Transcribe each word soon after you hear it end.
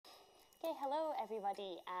Okay, hello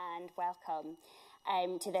everybody and welcome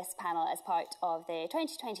to this panel as part of the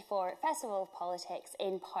 2024 Festival of Politics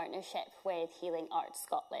in partnership with Healing Arts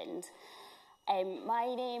Scotland.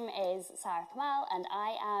 My name is Sarah Kamal and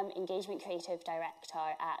I am Engagement Creative Director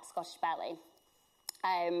at Scottish Ballet.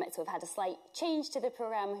 So we've had a slight change to the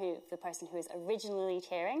programme, the person who is originally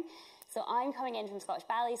chairing. So I'm coming in from Scottish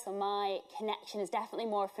Ballet, so my connection is definitely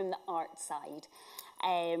more from the art side.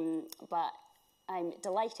 But I'm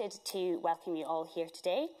delighted to welcome you all here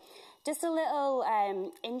today. Just a little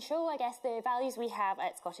intro, I guess the values we have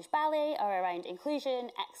at Scottish Ballet are around inclusion,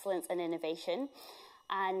 excellence and innovation,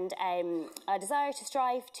 and a desire to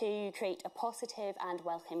strive to create a positive and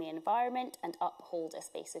welcoming environment and uphold a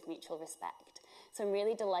space of mutual respect. So I'm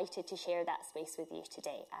really delighted to share that space with you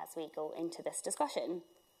today as we go into this discussion.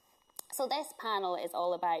 So this panel is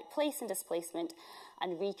all about place and displacement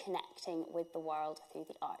and reconnecting with the world through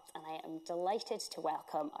the arts. And I am delighted to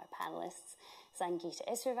welcome our panellists, Sangeeta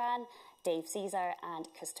Isravan, Dave Caesar and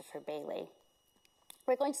Christopher Bailey.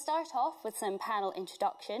 We're going to start off with some panel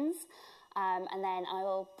introductions and then I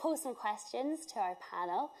will pose some questions to our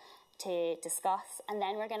panel to discuss, and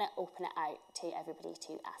then we're going to open it out to everybody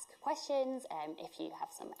to ask questions if you have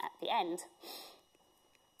some at the end.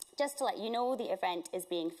 Just to let you know, the event is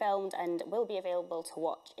being filmed and will be available to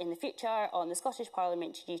watch in the future on the Scottish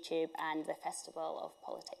Parliament YouTube and the Festival of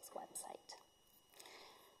Politics website.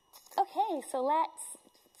 Okay, so let's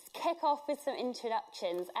kick off with some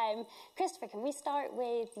introductions. Christopher, can we start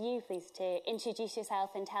with you, please, to introduce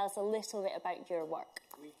yourself and tell us a little bit about your work?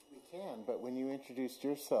 We can, but when you introduced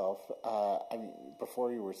yourself,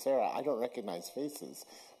 before you were Sarah, I don't recognize faces.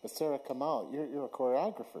 But Sarah Kamal, you're a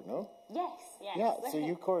choreographer, no? Yes. Yeah, so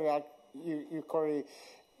you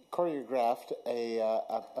choreographed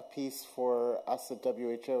a piece for us at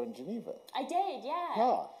WHO in Geneva. I did,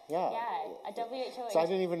 Yeah, at WHO. So I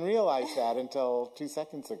didn't even realize that until 2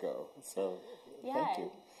 seconds ago. So thank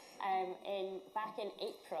you. Back in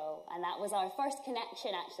April, and that was our first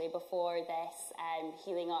connection actually before this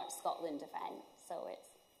Healing Arts Scotland event. So it's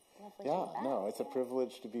lovely to be back. No, it's a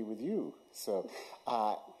privilege to be with you. So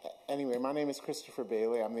anyway, my name is Christopher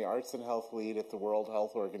Bailey. I'm the Arts and Health Lead at the World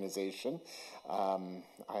Health Organization.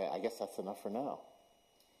 I guess that's enough for now.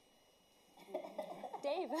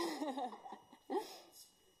 Dave.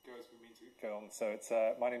 Go on. So it's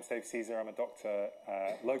my name's Dave Caesar. I'm a doctor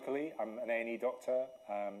locally. I'm an A&E doctor.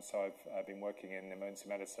 So I've been working in emergency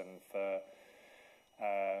medicine for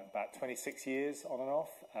about 26 years on and off,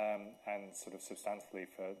 and sort of substantially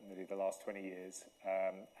for nearly the last 20 years,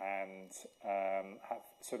 and have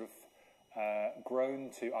sort of grown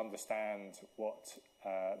to understand what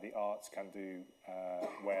the arts can do,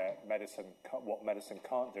 where what medicine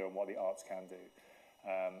can't do, and what the arts can do.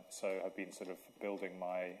 So I've been sort of building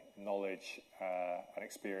my knowledge and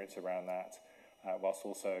experience around that, whilst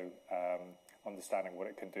also understanding what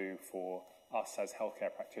it can do for us as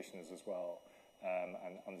healthcare practitioners as well,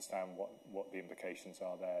 and understand what the implications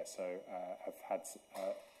are there. So I've had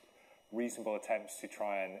reasonable attempts to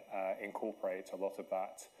try and incorporate a lot of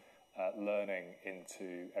that learning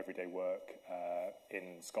into everyday work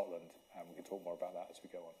in Scotland, and we can talk more about that as we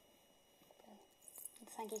go on.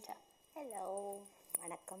 Sangeeta. Hello.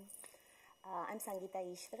 Vanakkam. I'm Sangeeta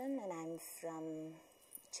Ishwaran and I'm from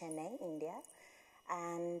Chennai, India.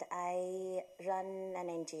 And I run an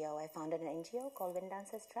NGO. I founded an NGO called Wind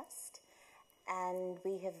Dancers Trust. And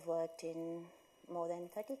we have worked in more than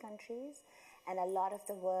 30 countries. And a lot of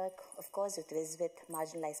the work, of course, is with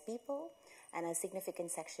marginalized people. And a significant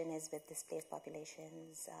section is with displaced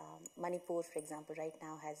populations. Manipur, for example, right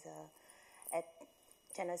now has a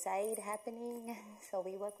genocide happening, so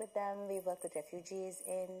we work with them. We work with refugees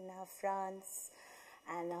in France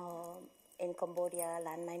and in Cambodia,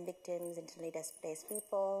 landmine victims, internally displaced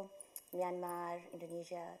people, Myanmar,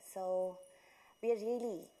 Indonesia. So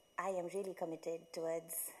I am really committed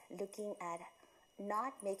towards looking at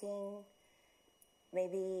not making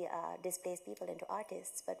maybe displaced people into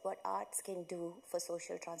artists, but what arts can do for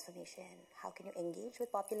social transformation. How can you engage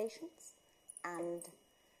with populations, and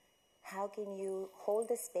how can you hold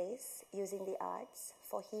the space using the arts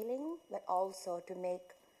for healing, but also to make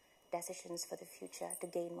decisions for the future to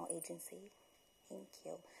gain more agency? Thank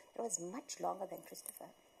you. That was much longer than Christopher.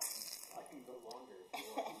 I can go longer if you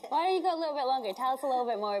want. Why don't you go a little bit longer? Tell us a little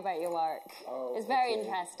bit more about your work. Oh, it's very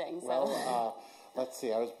interesting. So. Well, let's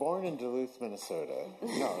see. I was born in Duluth, Minnesota.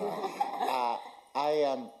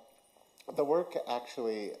 The work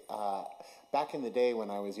actually, back in the day when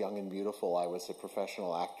I was young and beautiful, I was a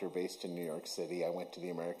professional actor based in New York City. I went to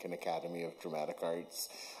the American Academy of Dramatic Arts.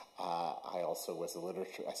 I also was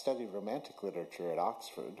I studied romantic literature at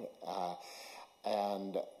Oxford.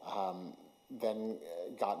 and then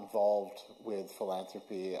got involved with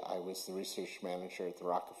philanthropy. I was the research manager at the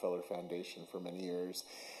Rockefeller Foundation for many years.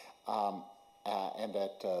 And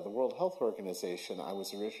at the World Health Organization, I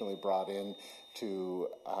was originally brought in to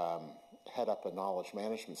head up a knowledge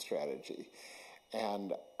management strategy.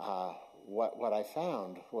 And what I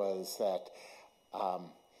found was that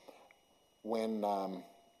when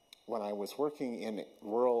I was working in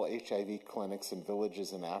rural HIV clinics in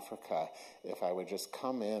villages in Africa, if I would just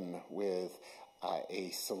come in with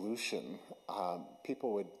a solution,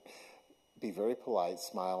 people would be very polite,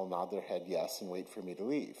 smile, nod their head yes, and wait for me to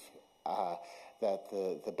leave. That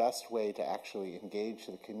the best way to actually engage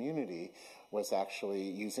the community was actually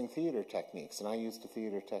using theater techniques. And I used a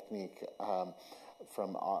theater technique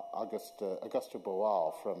from Augusto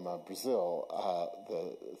Boal from Brazil,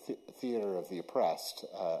 the Theater of the Oppressed,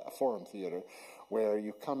 a forum theater, where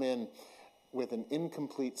you come in with an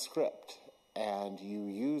incomplete script and you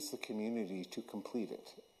use the community to complete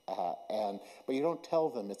it. But you don't tell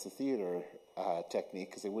them it's a theater technique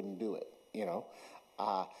because they wouldn't do it, you know.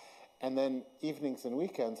 And then evenings and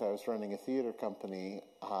weekends, I was running a theater company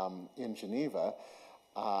in Geneva,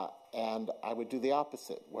 and I would do the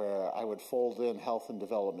opposite, where I would fold in health and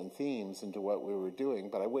development themes into what we were doing,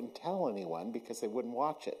 but I wouldn't tell anyone because they wouldn't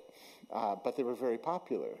watch it. But they were very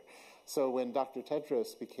popular. So when Dr.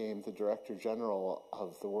 Tedros became the Director General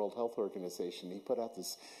of the World Health Organization, he put out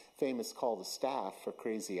this famous call to staff for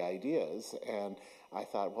crazy ideas, and I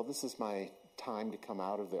thought, well, this is my time to come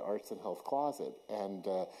out of the arts and health closet and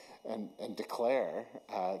declare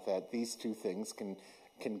that these two things can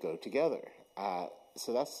go together.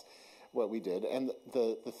 So that's what we did. And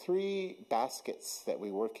the three baskets that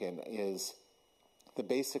we work in is the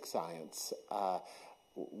basic science. I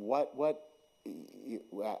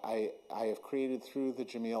have created through the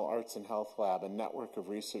Jameel Arts and Health Lab a network of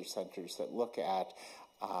research centers that look at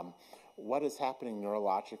what is happening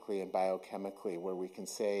neurologically and biochemically, where we can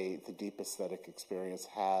say the deep aesthetic experience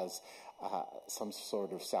has some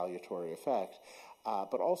sort of salutary effect.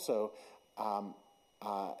 But also,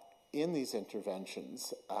 in these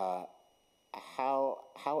interventions, how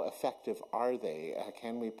effective are they?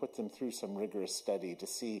 Can we put them through some rigorous study to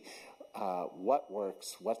see what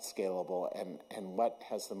works, what's scalable, and what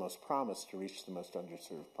has the most promise to reach the most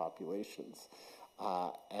underserved populations?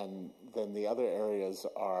 And then the other areas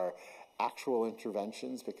are actual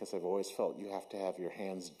interventions, because I've always felt you have to have your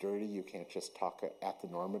hands dirty. You can't just talk at the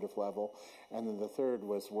normative level. And then the third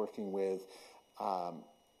was working with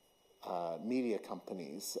media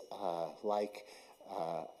companies,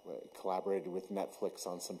 collaborated with Netflix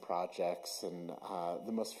on some projects. And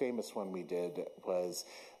the most famous one we did was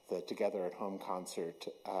the Together at Home concert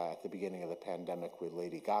at the beginning of the pandemic with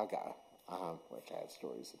Lady Gaga, which I have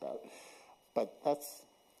stories about. But that's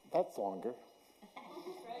longer.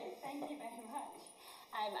 Great, thank you very much.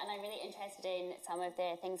 And I'm really interested in some of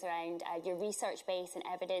the things around your research base and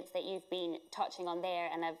evidence that you've been touching on there,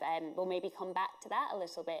 and we'll maybe come back to that a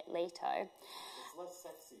little bit later. It's less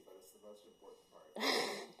sexy, but it's the most important part.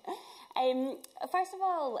 First of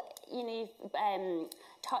all, you've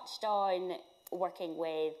touched on working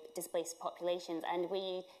with displaced populations, and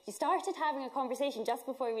you started having a conversation just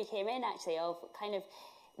before we came in, actually, of kind of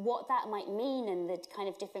what that might mean and the kind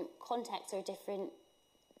of different contexts or different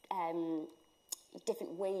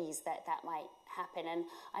ways that might happen. And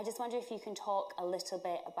I just wonder if you can talk a little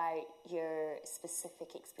bit about your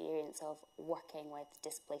specific experience of working with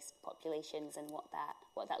displaced populations and what that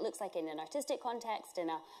looks like in an artistic context, in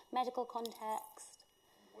a medical context.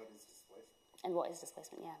 What is displacement? And what is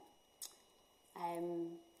displacement, yeah.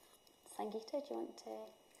 Sangeeta, do you want to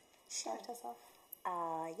start us off?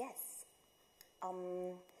 Yes.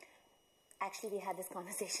 Actually, we had this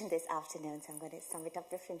conversation this afternoon, so I'm going to sum it up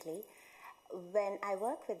differently. When I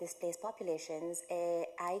work with displaced populations,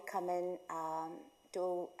 I come in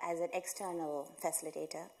as an external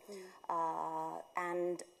facilitator.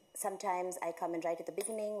 And sometimes I come in right at the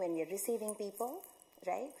beginning when you're receiving people,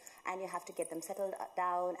 right? And you have to get them settled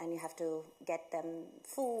down, and you have to get them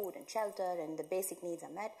food and shelter, and the basic needs are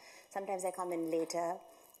met. Sometimes I come in later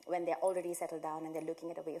when they're already settled down and they're looking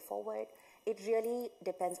at a way forward. It really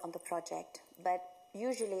depends on the project, but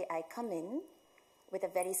usually I come in with a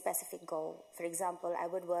very specific goal. For example, I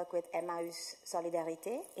would work with Emmaüs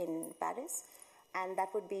Solidarité in Paris, and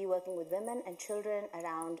that would be working with women and children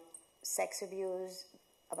around sex abuse,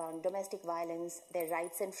 around domestic violence, their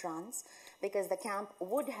rights in France, because the camp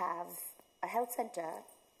would have a health center,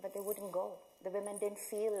 but they wouldn't go. The women didn't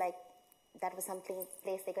feel like that was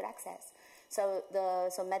place they could access. So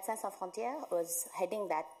Médecins Sans Frontières was heading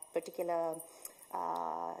that particular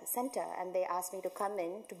center, and they asked me to come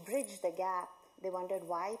in to bridge the gap They wondered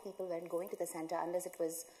why people weren't going to the center unless it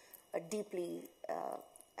was a deeply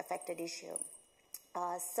affected issue.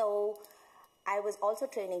 So I was also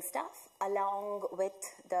training staff along with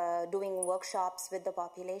doing workshops with the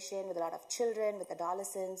population, with a lot of children, with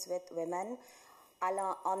adolescents, with women,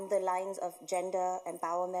 on the lines of gender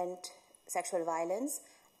empowerment, sexual violence,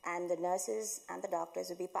 and the nurses and the doctors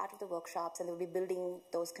would be part of the workshops, and they would be building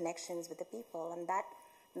those connections with the people, and that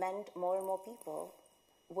meant more and more people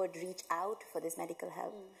would reach out for this medical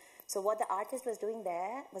help. So what the artist was doing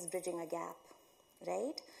there was bridging a gap,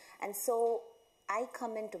 right? And so I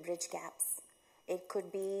come in to bridge gaps. It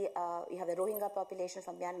could be, you have the Rohingya population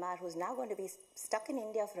from Myanmar who's now going to be stuck in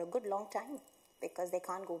India for a good long time because they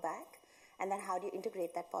can't go back. And then how do you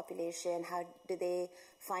integrate that population? How do they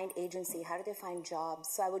find agency? How do they find jobs?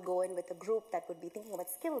 So I would go in with a group that would be thinking about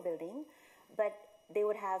skill building, but they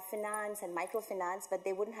would have finance and microfinance, but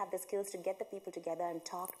they wouldn't have the skills to get the people together and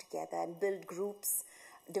talk together and build groups,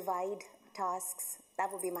 divide tasks.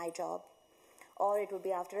 That would be my job. Or it would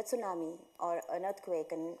be after a tsunami or an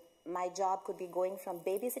earthquake, and my job could be going from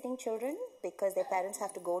babysitting children because their parents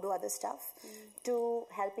have to go do other stuff to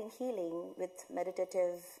helping healing with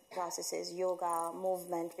meditative processes, yoga,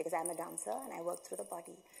 movement, because I'm a dancer and I work through the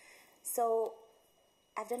body. So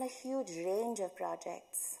I've done a huge range of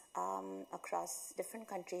projects across different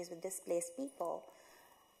countries with displaced people.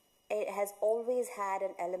 It has always had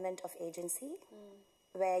an element of agency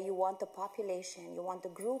where you want the population, you want the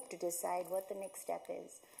group to decide what the next step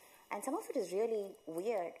is. And some of it is really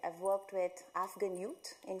weird. I've worked with Afghan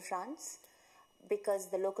youth in France because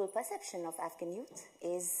the local perception of Afghan youth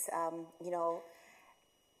is,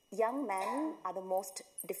 young men are the most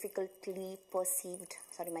difficultly perceived,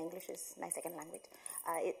 sorry, my English is my second language.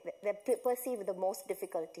 They're perceived with the most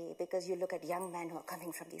difficulty because you look at young men who are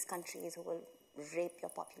coming from these countries who will rape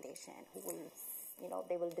your population, who will,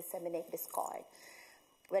 they will disseminate discord.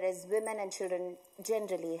 Whereas women and children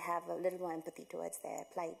generally have a little more empathy towards their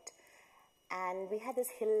plight. And we had this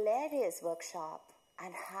hilarious workshop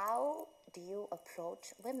on how do you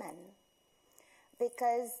approach women?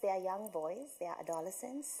 Because they are young boys, they are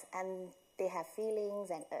adolescents, and they have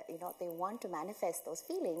feelings, and they want to manifest those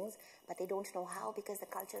feelings, but they don't know how because the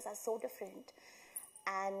cultures are so different.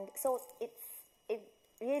 And so it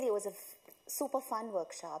really was a super fun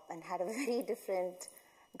workshop and had a very different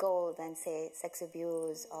goal than, say, sex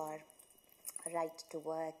abuse or right to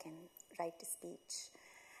work and right to speech.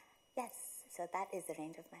 Yes, so that is the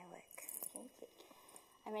range of my work. Thank you.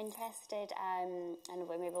 I'm interested, and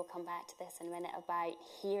maybe we'll come back to this in a minute, about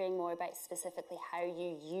hearing more about specifically how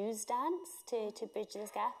you use dance to bridge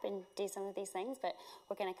this gap and do some of these things, but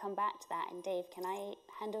we're going to come back to that. And Dave, can I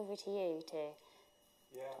hand over to you to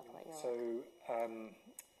talk about your work?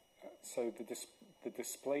 So the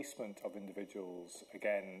displacement of individuals,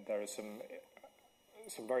 again, there are some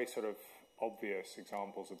very sort of obvious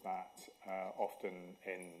examples of that, often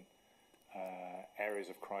in areas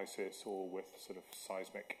of crisis or with sort of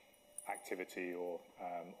seismic activity or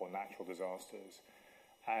natural disasters.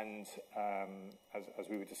 And as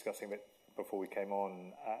we were discussing a bit before we came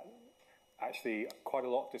on, actually quite a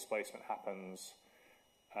lot of displacement happens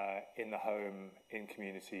in the home, in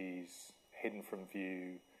communities, hidden from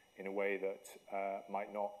view, in a way that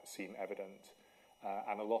might not seem evident.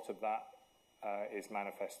 And a lot of that is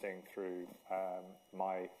manifesting through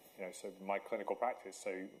my clinical practice.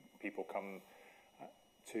 So people come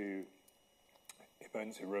to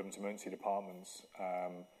emergency rooms, emergency departments,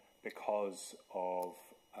 because of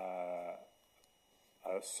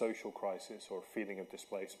a social crisis or a feeling of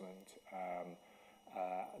displacement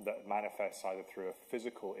that manifests either through a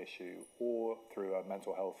physical issue or through a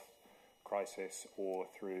mental health crisis or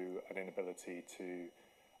through an inability to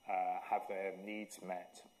have their needs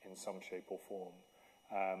met in some shape or form.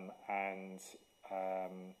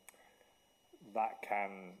 That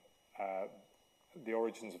can, the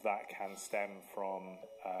origins of that can stem from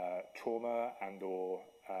trauma and or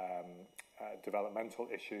developmental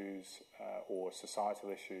issues or societal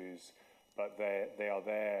issues, but they are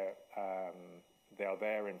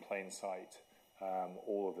there in plain sight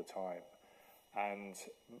all of the time. And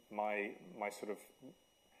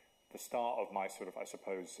the start of my sort of, I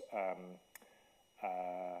suppose,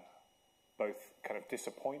 both kind of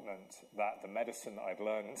disappointment that the medicine that I'd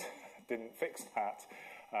learned didn't fix that,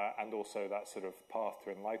 and also that sort of path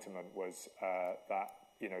to enlightenment was that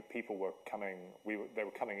people were coming, they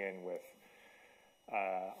were coming in with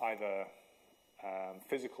either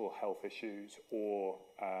physical health issues or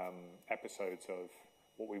episodes of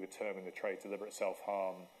what we would term in the trade deliberate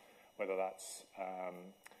self-harm, whether that's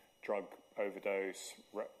drug overdose,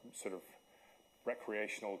 sort of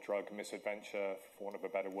recreational drug misadventure, for want of a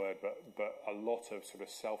better word, but a lot of sort of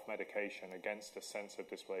self-medication against a sense of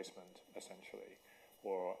displacement, essentially,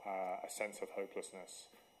 or a sense of hopelessness,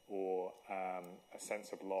 or a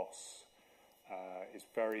sense of loss, is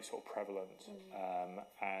very sort of prevalent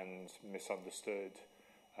and misunderstood,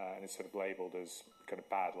 and is sort of labelled as kind of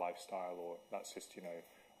bad lifestyle, or that's just, you know,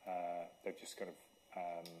 they're just kind of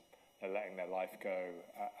they're letting their life go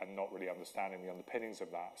and not really understanding the underpinnings of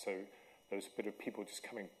that. So there's a bit of people just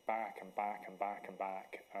coming back and back and back and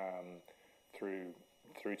back through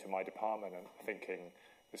to my department and thinking,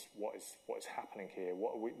 what is happening here?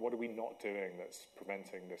 What are we not doing that's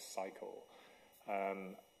preventing this cycle?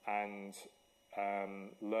 And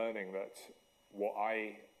learning that what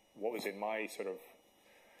was in my sort of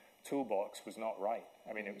toolbox was not right.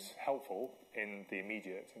 I mean, it was helpful in the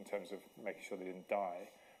immediate in terms of making sure they didn't die,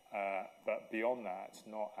 but beyond that,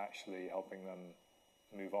 not actually helping them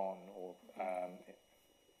move on or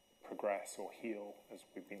progress or heal, as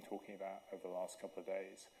we've been talking about over the last couple of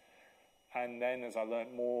days. And then as I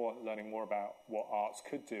learning more about what arts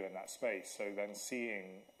could do in that space, so then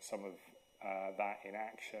seeing some of that in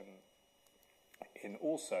action, in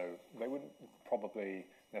also, they wouldn't probably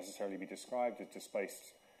necessarily be described as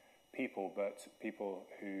displaced people, but people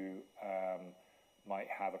who might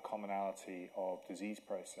have a commonality of disease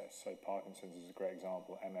process. So Parkinson's is a great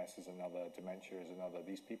example, MS is another, dementia is another.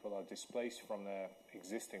 These people are displaced from their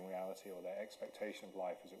existing reality or their expectation of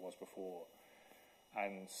life as it was before.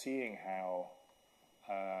 And seeing how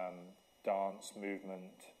dance,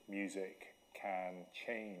 movement, music can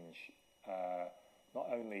change not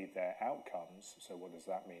only their outcomes, so what does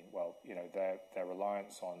that mean? Well, you know, their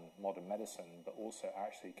reliance on modern medicine, but also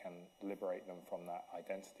actually can liberate them from that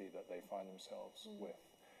identity that they find themselves with,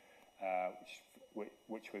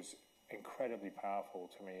 which was incredibly powerful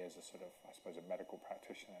to me as a sort of, I suppose, a medical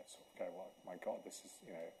practitioner. It's sort of go, well, my God, this is,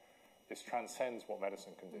 you know, this transcends what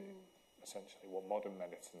medicine can do, essentially, what modern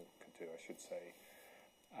medicine could do, I should say.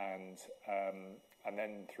 And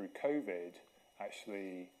then through COVID,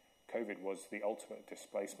 actually, COVID was the ultimate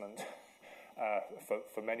displacement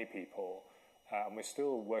for many people, and we're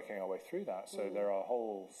still working our way through that. So there are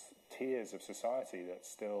whole tiers of society that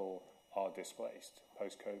still are displaced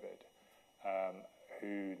post-COVID,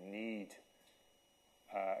 who need,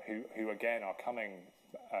 who again are coming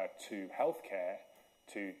to healthcare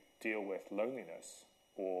to deal with loneliness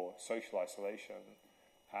or social isolation,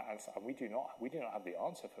 and we do not have the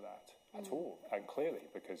answer for that at all, and clearly,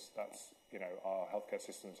 because that's, you know, our healthcare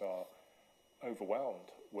systems are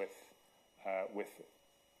overwhelmed with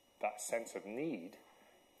that sense of need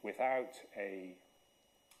without a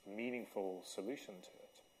meaningful solution to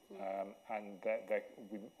it.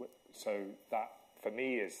 So that for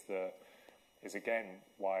me is again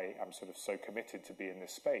why I'm sort of so committed to be in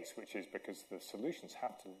this space, which is because the solutions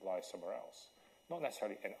have to lie somewhere else, not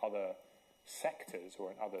necessarily in other sectors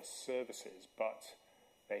or in other services, but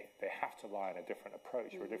they have to lie in a different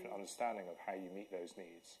approach or a different understanding of how you meet those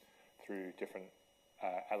needs through different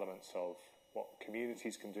elements of what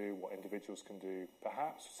communities can do, what individuals can do,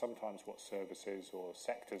 perhaps sometimes what services or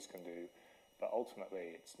sectors can do, but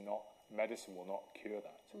ultimately it's not, medicine will not cure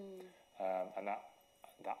that. And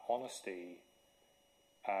that honesty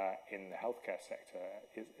in the healthcare sector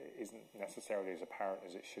isn't necessarily as apparent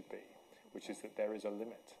as it should be, which is that there is a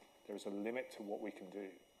limit. There is a limit to what we can do.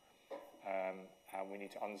 And we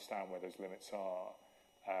need to understand where those limits are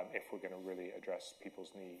if we're going to really address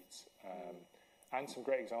people's needs. And some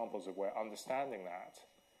great examples of where understanding that,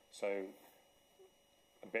 so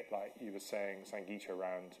a bit like you were saying, Sangeeta,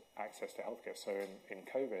 around access to healthcare. So in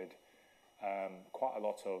COVID, quite a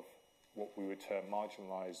lot of what we would term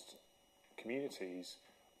marginalised communities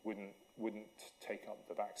wouldn't take up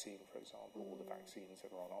the vaccine, for example, or the vaccines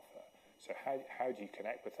that are on offer. So how do you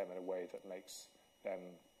connect with them in a way that makes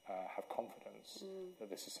them have confidence that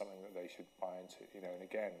this is something that they should buy into? You know, and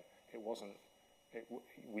again,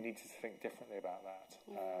 we need to think differently about that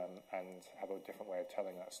and have a different way of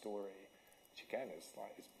telling that story, which again is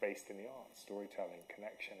based in the arts, storytelling,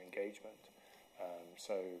 connection, engagement.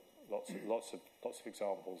 So lots of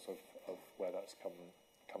examples of where that's come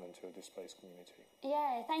into a displaced community.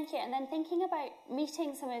 Yeah, thank you. And then thinking about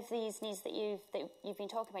meeting some of these needs that you've been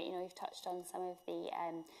talking about, you know, you've touched on some of the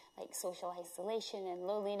like social isolation and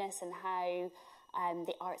loneliness and how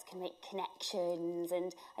the arts can make connections.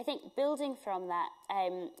 And I think building from that,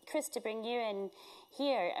 Chris, to bring you in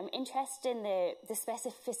here, I'm interested in the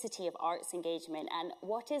specificity of arts engagement and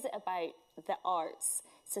what is it about the arts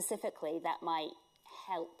specifically that might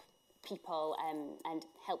help people and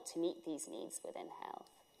help to meet these needs within health?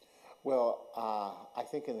 Well, I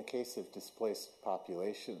think in the case of displaced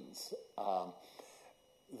populations,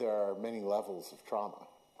 there are many levels of trauma.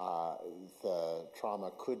 The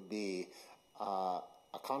trauma could be a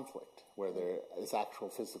conflict where there is actual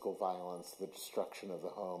physical violence, the destruction of the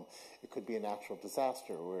home. It could be a natural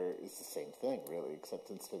disaster where it's the same thing, really, except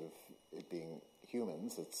instead of it being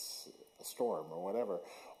humans, it's a storm or whatever,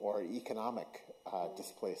 or economic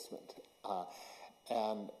displacement.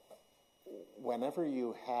 And whenever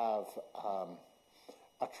you have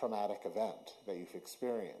a traumatic event that you've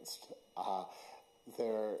experienced,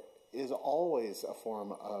 there is always a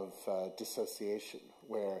form of dissociation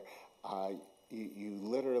where you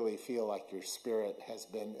literally feel like your spirit has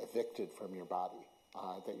been evicted from your body,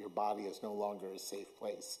 that your body is no longer a safe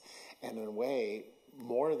place. And in a way,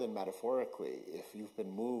 more than metaphorically, if you've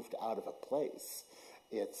been moved out of a place,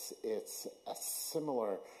 it's a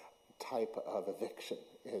similar type of eviction.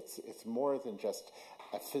 It's more than just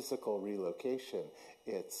a physical relocation.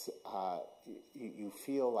 It's you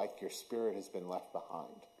feel like your spirit has been left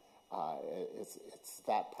behind. It's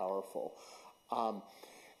that powerful.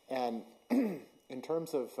 And in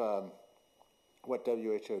terms of what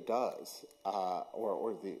WHO does, the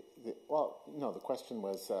question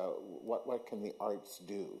was what can the arts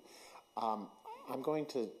do? I'm going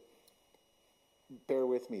to, bear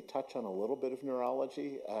with me, touch on a little bit of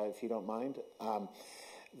neurology, if you don't mind.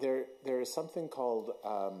 There is something called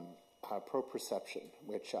proprioception,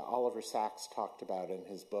 which Oliver Sacks talked about in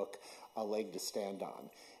his book, A Leg to Stand On.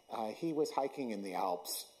 He was hiking in the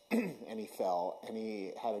Alps, and he fell, and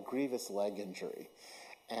he had a grievous leg injury.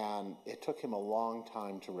 And it took him a long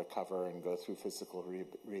time to recover and go through physical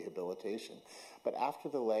rehabilitation. But after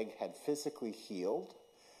the leg had physically healed,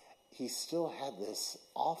 he still had this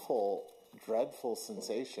awful, dreadful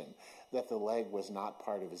sensation that the leg was not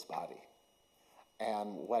part of his body.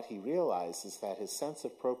 And what he realized is that his sense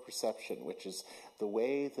of proprioception, which is the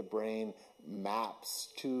way the brain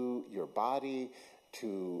maps to your body,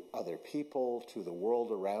 to other people, to the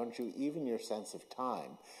world around you, even your sense of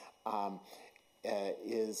time,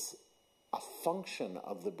 is a function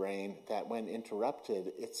of the brain that, when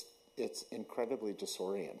interrupted, it's incredibly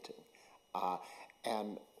disorienting.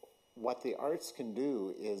 And what the arts can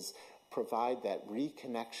do is provide that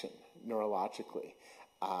reconnection neurologically.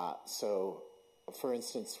 So, for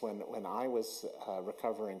instance, when I was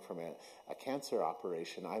recovering from a cancer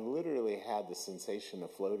operation, I literally had the sensation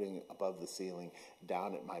of floating above the ceiling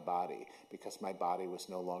down at my body because my body was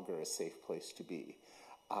no longer a safe place to be.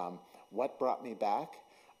 What brought me back?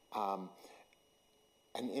 An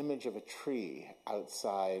image of a tree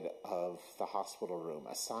outside of the hospital room,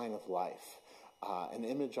 a sign of life, an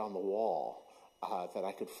image on the wall that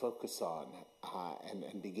I could focus on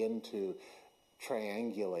and begin to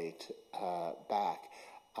triangulate back.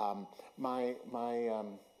 My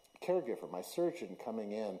caregiver, my surgeon,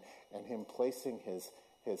 coming in and him placing his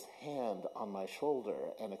hand on my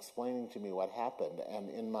shoulder and explaining to me what happened. And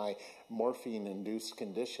in my morphine-induced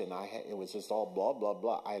condition, it was just all blah, blah,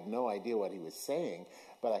 blah. I had no idea what he was saying,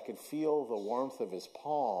 but I could feel the warmth of his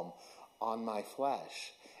palm on my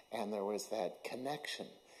flesh, and there was that connection.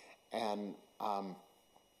 And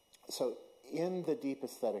so in the deep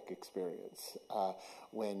aesthetic experience,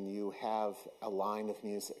 when you have a line of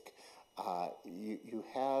music, you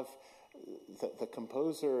have the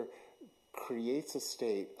composer creates a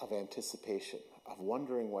state of anticipation, of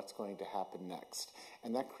wondering what's going to happen next,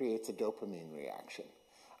 and that creates a dopamine reaction.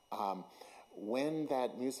 When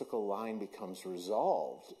that musical line becomes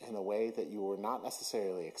resolved in a way that you were not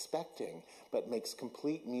necessarily expecting, but makes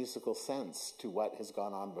complete musical sense to what has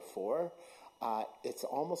gone on before, it's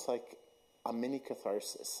almost like a mini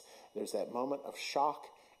catharsis. There's that moment of shock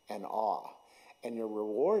and awe, and you're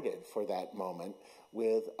rewarded for that moment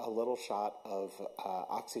with a little shot of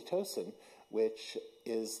oxytocin, which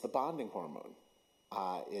is the bonding hormone.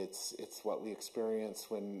 It's what we experience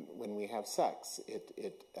when we have sex.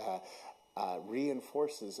 It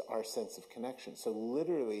reinforces our sense of connection. So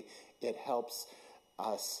literally, it helps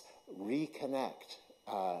us reconnect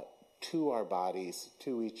to our bodies,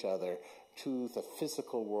 to each other, to the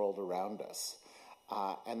physical world around us.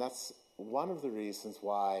 And that's one of the reasons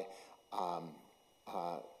why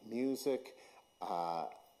music,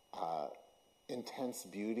 intense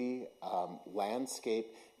beauty,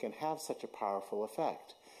 landscape can have such a powerful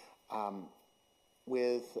effect.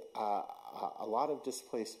 With a lot of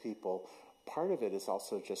displaced people, part of it is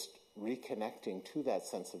also just reconnecting to that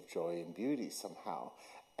sense of joy and beauty somehow.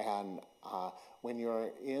 And when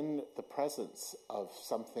you're in the presence of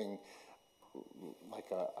something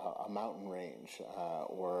like a mountain range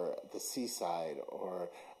or the seaside or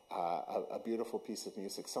a beautiful piece of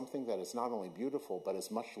music, something that is not only beautiful but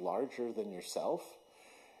is much larger than yourself,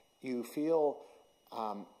 you feel,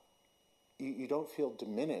 you don't feel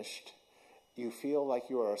diminished. You feel like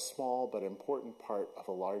you are a small but important part of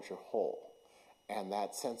a larger whole. And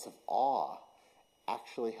that sense of awe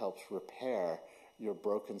actually helps repair your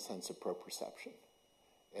broken sense of proprioception.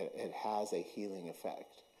 It has a healing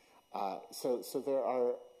effect. So there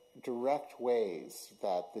are direct ways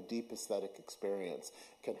that the deep aesthetic experience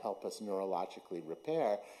can help us neurologically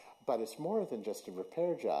repair, but it's more than just a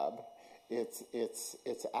repair job.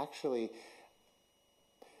 It's actually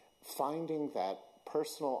finding that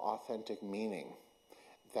personal, authentic meaning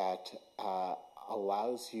that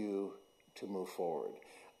allows you to move forward.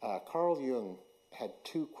 Carl Jung had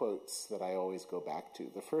two quotes that I always go back to.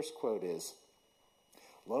 The first quote is,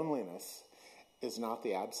 "Loneliness is not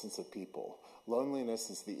the absence of people. Loneliness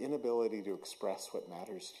is the inability to express what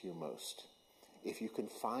matters to you most. If you can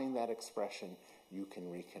find that expression, you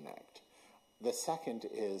can reconnect." The second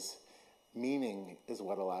is, meaning is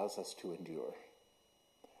what allows us to endure.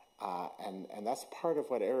 And that's part of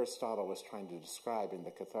what Aristotle was trying to describe in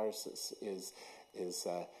the catharsis, is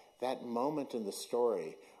that moment in the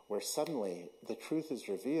story where suddenly the truth is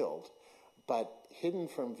revealed, but hidden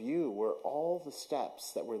from view were all the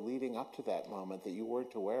steps that were leading up to that moment that you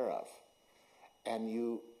weren't aware of. And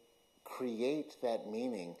you create that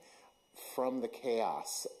meaning from the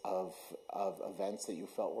chaos of events that you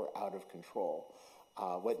felt were out of control.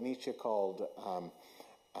 What Nietzsche called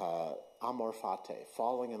amor fati,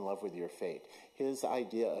 falling in love with your fate. His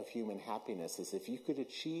idea of human happiness is if you could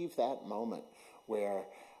achieve that moment where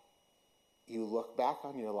you look back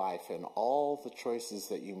on your life and all the choices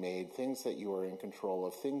that you made, things that you were in control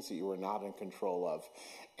of, things that you were not in control of,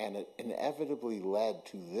 and it inevitably led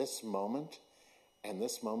to this moment, and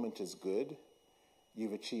this moment is good,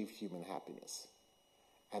 you've achieved human happiness.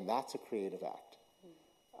 And that's a creative act.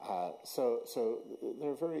 So there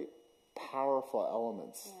are very powerful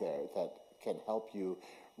elements there that can help you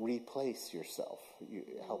replace yourself,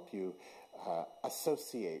 help you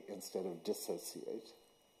associate instead of dissociate.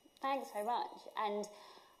 Thanks very much. And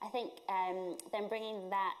I think then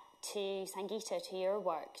bringing that to Sangeeta, to your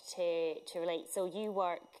work, to relate. So you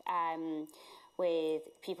work with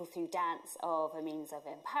people through dance of a means of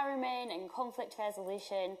empowerment and conflict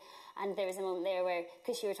resolution. And there was a moment there where,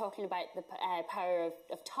 because you were talking about the power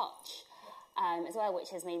of touch as well,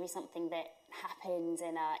 which is maybe something that happens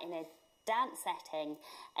in a dance setting.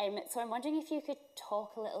 So I'm wondering if you could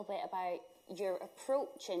talk a little bit about your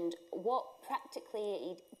approach and what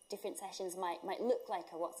practically different sessions might look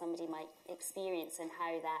like, or what somebody might experience and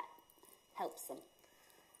how that helps them.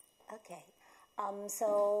 Okay.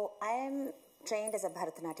 So I am trained as a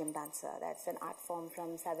Bharatanatyam dancer. That's an art form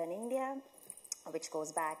from southern India, which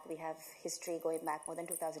goes back, we have history going back more than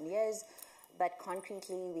 2,000 years, but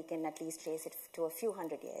concretely we can at least trace it to a few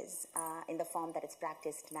hundred years in the form that it's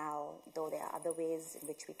practiced now, though there are other ways in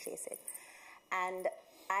which we trace it. And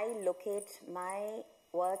I locate my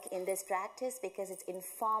work in this practice because it's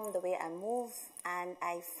informed the way I move, and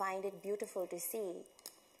I find it beautiful to see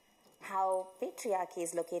how patriarchy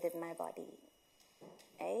is located in my body,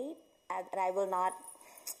 right? And I will not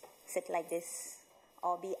sit like this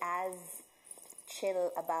or be as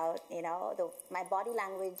chill about, my body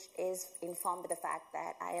language is informed by the fact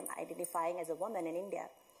that I am identifying as a woman in India,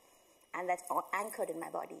 and that's anchored in my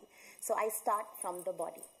body. So I start from the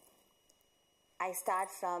body. I start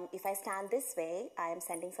from, if I stand this way, I am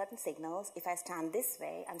sending certain signals. If I stand this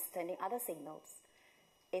way, I'm sending other signals.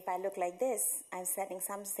 If I look like this, I'm sending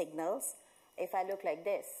some signals. If I look like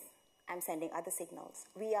this, I'm sending other signals.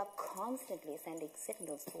 We are constantly sending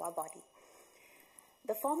signals to our body.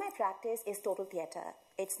 The form I practice is total theater.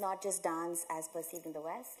 It's not just dance as perceived in the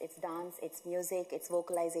West. It's dance, it's music, it's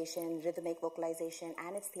vocalization, rhythmic vocalization,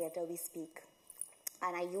 and it's theater. We speak.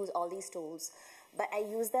 And I use all these tools. But I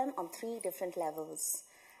use them on 3 different levels.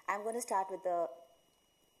 I'm going to start with the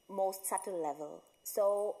most subtle level.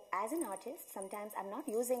 So as an artist, sometimes I'm not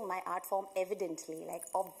using my art form evidently, like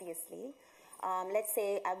obviously. Let's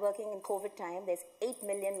say I'm working in COVID time. There's 8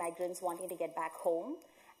 million migrants wanting to get back home.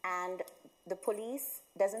 And the police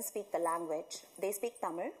doesn't speak the language. They speak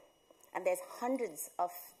Tamil. And there's hundreds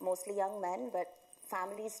of mostly young men, but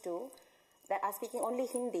families too, that are speaking only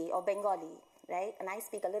Hindi or Bengali, right? And I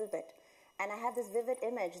speak a little bit. And I have this vivid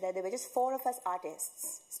image that there were just 4 of us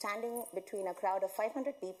artists standing between a crowd of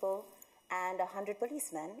 500 people and 100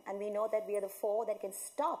 policemen, and we know that we are the 4 that can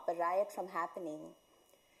stop a riot from happening.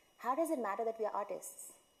 How does it matter that we are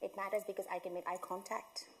artists? It matters because I can make eye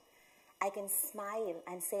contact. I can smile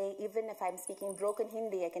and say, even if I'm speaking broken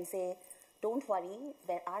Hindi, I can say, don't worry,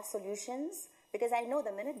 there are solutions. Because I know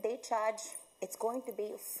the minute they charge, it's going to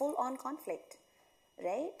be full-on conflict,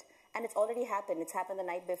 right? And it's already happened. It's happened the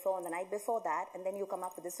night before and the night before that, and then you come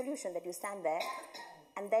up with a solution that you stand there,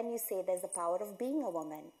 and then you say there's the power of being a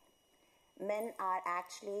woman. Men are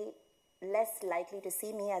actually less likely to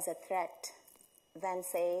see me as a threat than,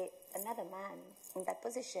 say, another man in that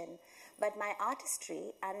position. But my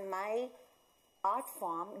artistry and my art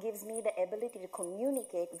form gives me the ability to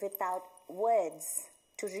communicate without words,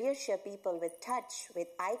 to reassure people with touch, with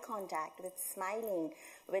eye contact, with smiling,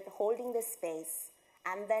 with holding the space,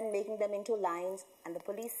 and then making them into lines, and the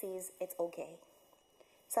police sees it's okay.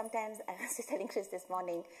 Sometimes, I was just telling Chris this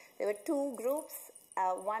morning, there were two groups,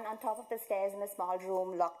 one on top of the stairs in a small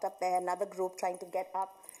room, locked up there, another group trying to get up,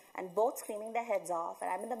 and both screaming their heads off, and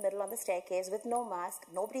I'm in the middle on the staircase with no mask,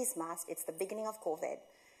 nobody's masked, it's the beginning of COVID.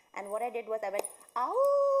 And what I did was I went,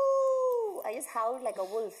 ow! I just howled like a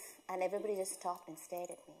wolf, and everybody just stopped and stared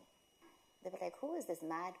at me. They were like, who is this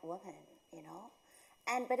mad woman, you know?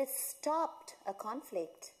 But it stopped a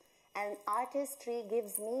conflict. And artistry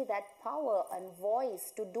gives me that power and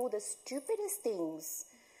voice to do the stupidest things,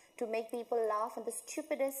 to make people laugh in the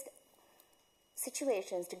stupidest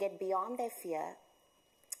situations, to get beyond their fear,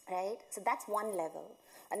 right? So that's one level.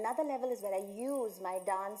 Another level is where I use my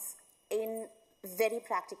dance in very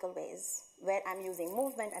practical ways, where I'm using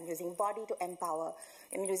movement, I'm using body to empower,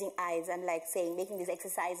 I'm using eyes, I'm like saying, making these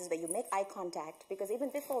exercises where you make eye contact, because even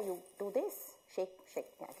before you do this, shake,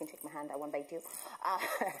 yeah, I can shake my hand, I won't bite you.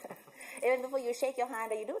 Even before you shake your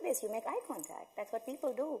hand or you do this, you make eye contact. That's what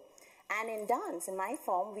people do. And in dance, in my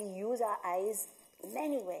form, we use our eyes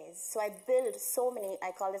many ways. So I build so many, I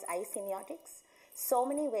call this eye semiotics, so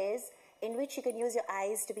many ways in which you can use your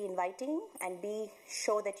eyes to be inviting and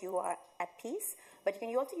show that you are at peace, but you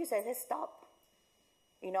can also use it as stop,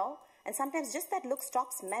 you know? And sometimes just that look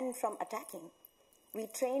stops men from attacking. We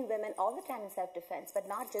train women all the time in self-defense, but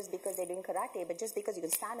not just because they're doing karate, but just because you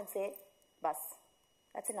can stand and say, bas,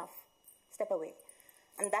 that's enough, step away.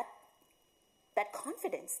 And that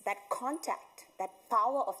confidence, that contact, that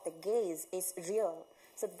power of the gaze is real.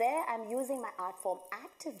 So there I'm using my art form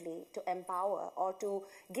actively to empower or to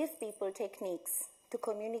give people techniques to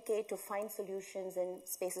communicate, to find solutions in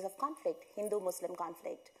spaces of conflict, Hindu-Muslim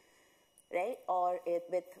conflict, right? Or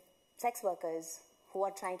with sex workers who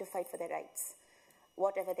are trying to fight for their rights,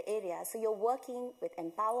 whatever the area. So you're working with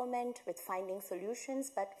empowerment, with finding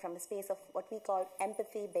solutions, but from a space of what we call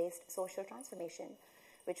empathy-based social transformation,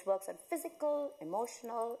 which works on physical,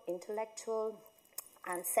 emotional, intellectual,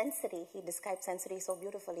 and sensory. He described sensory so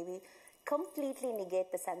beautifully. We completely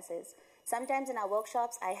negate the senses. Sometimes in our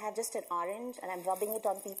workshops, I have just an orange and I'm rubbing it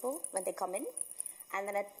on people when they come in. And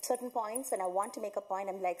then at certain points, when I want to make a point,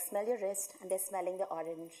 I'm like, smell your wrist, and they're smelling the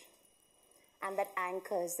orange. And that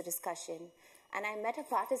anchors the discussion. And I met a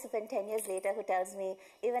participant 10 years later who tells me,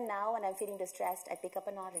 even now when I'm feeling distressed, I pick up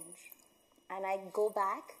an orange. And I go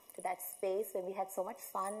back to that space where we had so much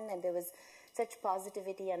fun and there was such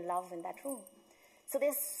positivity and love in that room. So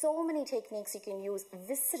there's so many techniques you can use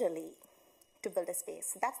viscerally to build a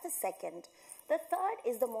space. So that's the second. The third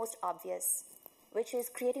is the most obvious, which is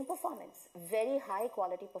creating performance. Very high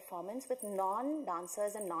quality performance with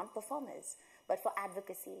non-dancers and non-performers, but for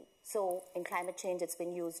advocacy. So in climate change, it's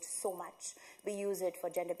been used so much. We use it for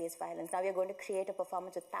gender-based violence. Now we're going to create a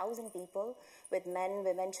performance with 1,000 people, with men,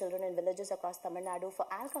 women, children in villages across Tamil Nadu for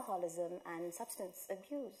alcoholism and substance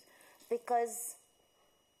abuse. Because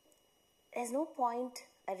there's no point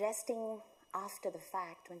arresting after the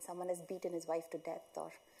fact when someone has beaten his wife to death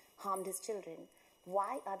or harmed his children.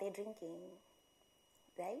 Why are they drinking,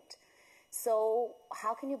 right? So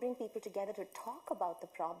how can you bring people together to talk about the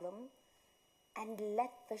problem and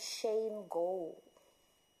let the shame go,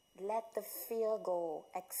 let the fear go,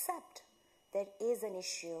 accept there is an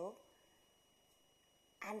issue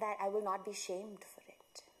and that I will not be shamed for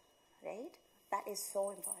it, right? That is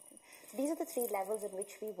so important. So these are the three levels in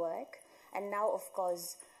which we work. And now, of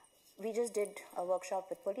course, we just did a workshop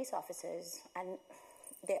with police officers. And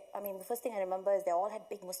the first thing I remember is they all had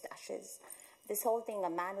big mustaches. This whole thing, a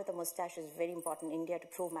man with a mustache is very important in India to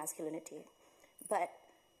prove masculinity. But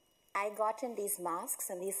I got in these masks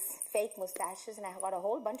and these fake mustaches, and I got a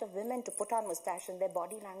whole bunch of women to put on mustaches, and their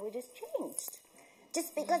body languages changed.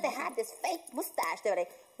 Just because they had this fake mustache, they were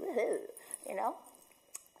like, woohoo, you know?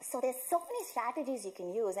 So there's so many strategies you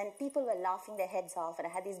can use, and people were laughing their heads off, and I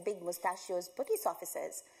had these big mustachios police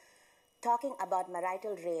officers talking about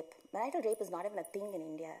marital rape. Marital rape is not even a thing in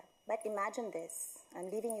India, but imagine this. I'm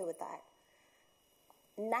leaving you with that.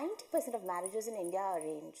 90% of marriages in India are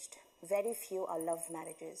arranged. Very few are love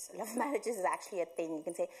marriages. Love marriages is actually a thing. You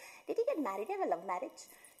can say, did you get married? Do you have a love marriage?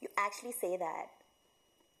 You actually say that.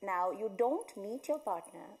 Now, you don't meet your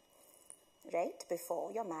partner, right,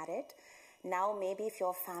 before you're married. Now, maybe if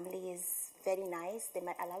your family is very nice, they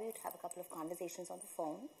might allow you to have a couple of conversations on the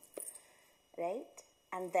phone, right?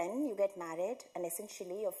 And then you get married, and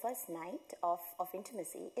essentially your first night of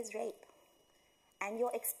intimacy is rape. And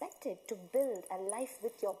you're expected to build a life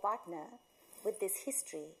with your partner with this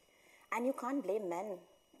history. And you can't blame men,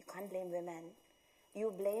 you can't blame women.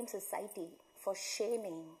 You blame society for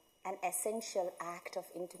shaming an essential act of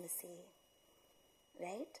intimacy,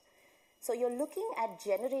 right? So you're looking at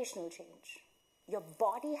generational change. Your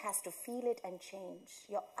body has to feel it and change.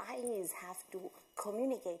 Your eyes have to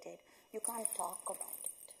communicate it. You can't talk about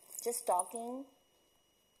it. Just talking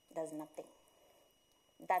does nothing.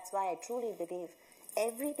 That's why I truly believe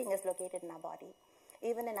everything is located in our body.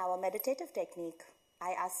 Even in our meditative technique,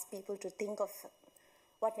 I ask people to think of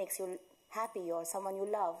what makes you happy or someone you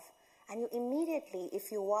love. And you immediately,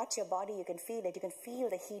 if you watch your body, you can feel it. You can feel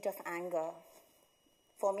the heat of anger.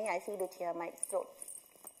 For me, I feel it here. My throat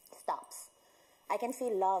stops. I can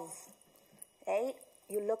feel love, right?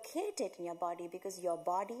 You locate it in your body because your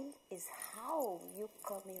body is how you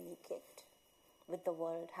communicate with the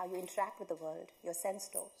world, how you interact with the world, your sense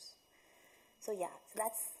doors. So yeah, so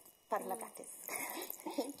that's part of my practice.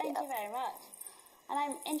 Thank you very much. And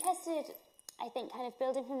I'm interested, I think, kind of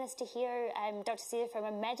building from this to hear Dr. Caesar from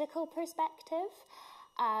a medical perspective.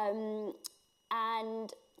 And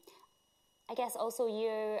I guess also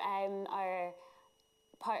you are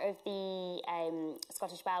part of the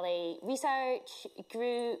Scottish Ballet research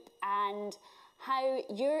group, and how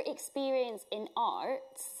your experience in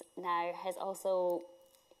arts now has also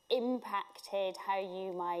impacted how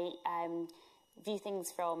you might view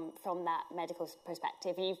things from that medical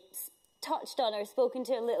perspective. You've touched on or spoken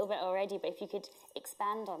to a little bit already, but if you could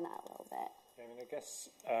expand on that a little bit. I mean, I guess,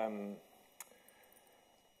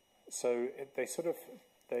 so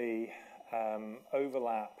they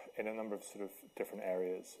overlap in a number of sort of different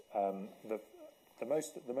areas. The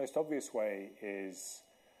most obvious way is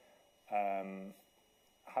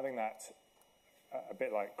having that, a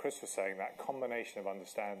bit like Chris was saying, that combination of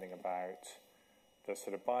understanding about the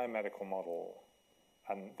sort of biomedical model,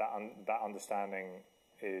 and that understanding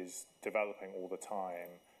is developing all the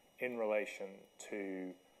time in relation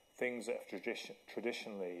to things that have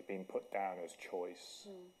traditionally been put down as choice.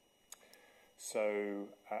 So,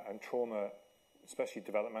 and trauma, especially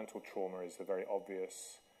developmental trauma, is a very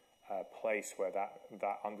obvious place where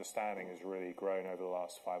that understanding has really grown over the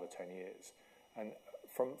last 5 or 10 years. And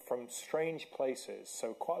from strange places,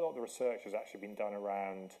 so quite a lot of the research has actually been done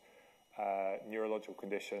around neurological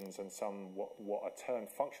conditions and some what are termed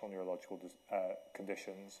functional neurological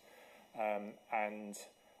conditions. I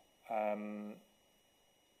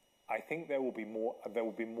think there will be more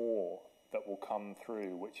that will come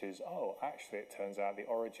through, which is, oh, actually it turns out the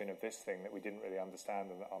origin of this thing that we didn't really understand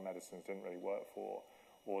and that our medicines didn't really work for,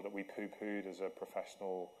 or that we poo-pooed as a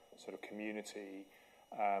professional sort of community,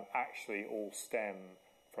 actually all stem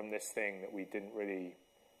from this thing that we didn't really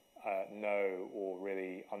know or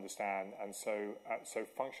really understand. And so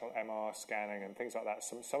functional MR scanning and things like that,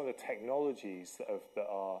 some of the technologies that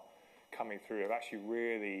are coming through have actually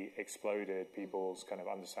really exploded people's kind of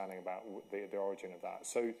understanding about the origin of that.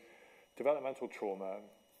 So developmental trauma,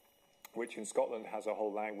 which in Scotland has a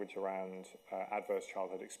whole language around adverse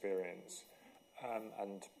childhood experience,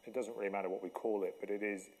 and it doesn't really matter what we call it, but it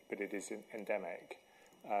is endemic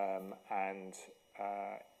and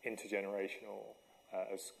intergenerational,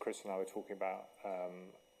 as Chris and I were talking about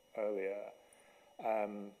earlier,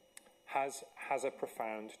 has a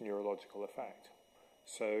profound neurological effect.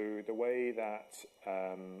 So the way that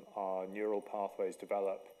our neural pathways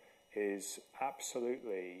develop is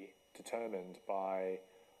absolutely determined by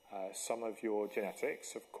some of your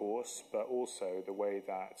genetics, of course, but also the way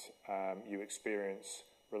that you experience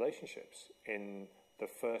relationships in the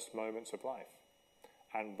first moments of life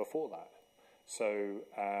and before that. So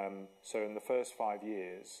in the first 5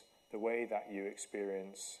 years, the way that you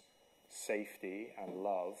experience safety and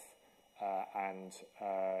love and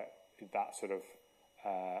that sort of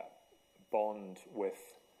bond with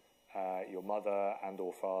your mother and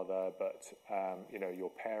or father, but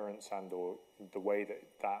your parents and or the way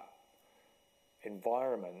that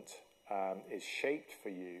environment is shaped for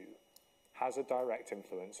you has a direct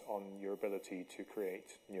influence on your ability to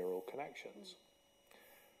create neural connections.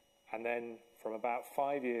 And then from about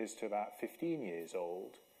 5 years to about 15 years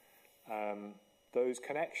old, those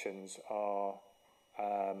connections are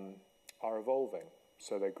evolving.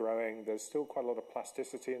 So they're growing. There's still quite a lot of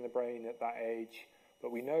plasticity in the brain at that age,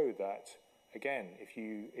 but we know that, again, if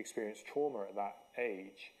you experience trauma at that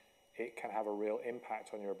age, it can have a real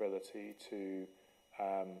impact on your ability to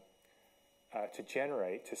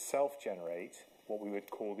to self-generate what we would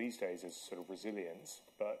call these days as sort of resilience,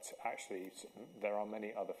 but actually there are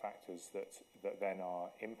many other factors that then are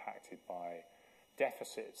impacted by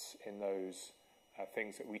deficits in those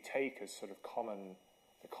things that we take as sort of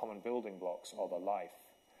the common building blocks of a life,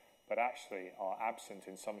 but actually are absent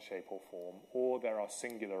in some shape or form, or there are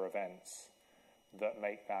singular events that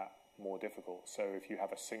make that more difficult. So if you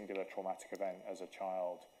have a singular traumatic event as a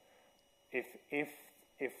child, if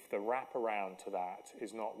the wraparound to that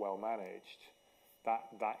is not well managed,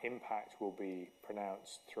 that impact will be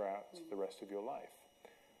pronounced throughout the rest of your life.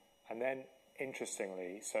 And then,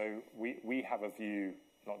 interestingly, so we have a view,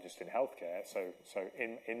 not just in healthcare, so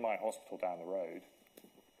in my hospital down the road,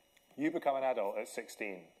 you become an adult at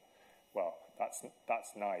 16. Well,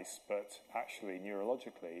 that's nice, but actually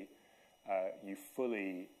neurologically, you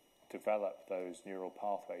fully develop those neural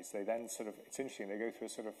pathways. They then sort of, it's interesting, they go through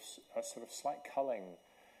a sort of slight culling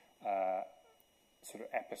sort of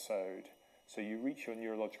episode. So you reach your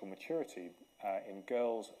neurological maturity. In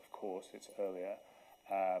girls, of course, it's earlier.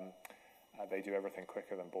 They do everything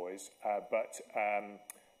quicker than boys. But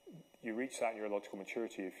you reach that neurological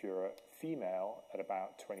maturity if you're a female at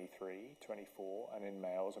about 23, 24, and in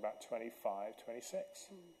males about 25, 26.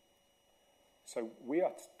 So we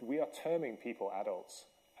are terming people adults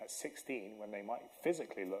at 16 when they might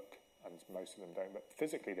physically look, and most of them don't, but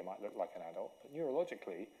physically they might look like an adult, but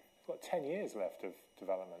neurologically, they've got 10 years left of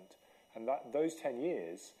development. And those 10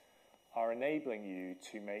 years are enabling you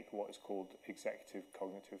to make what is called executive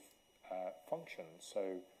cognitive function.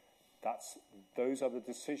 So those are the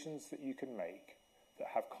decisions that you can make that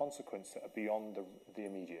have consequences that are beyond the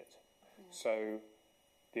immediate. Yeah. So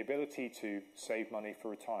the ability to save money for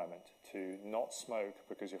retirement, to not smoke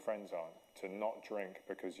because your friends aren't, to not drink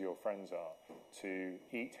because your friends are, to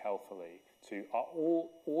eat healthily,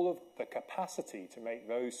 all of the capacity to make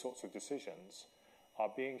those sorts of decisions are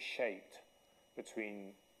being shaped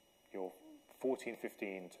between your 14,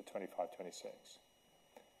 15 to 25, 26.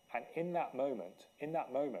 And in that moment,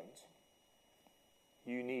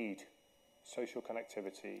 you need social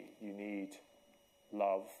connectivity, you need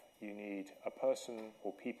love, you need a person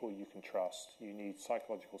or people you can trust, you need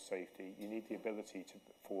psychological safety, you need the ability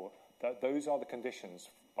those are the conditions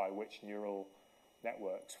by which neural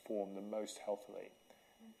networks form the most healthily.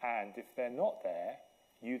 And if they're not there,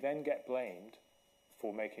 you then get blamed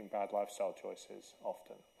for making bad lifestyle choices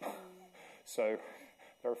often. So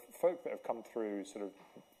there are folk that have come through sort of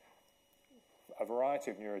a variety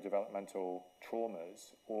of neurodevelopmental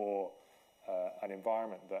traumas or an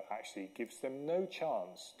environment that actually gives them no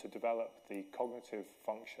chance to develop the cognitive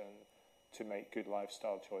function to make good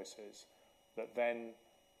lifestyle choices, that then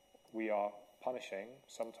we are punishing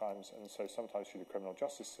sometimes, and so sometimes through the criminal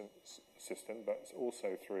justice system, but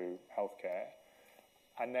also through healthcare.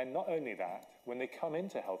 And then not only that, when they come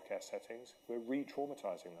into healthcare settings, we're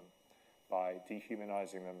re-traumatizing them by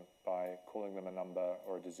dehumanizing them, by calling them a number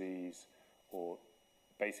or a disease, or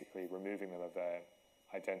basically removing them of their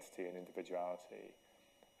identity and individuality,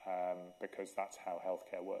 because that's how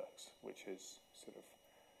healthcare works, which is sort of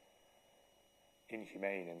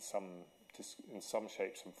inhumane in some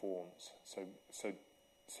shapes and forms. So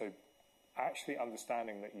actually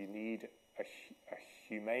understanding that you need a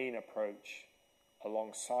humane approach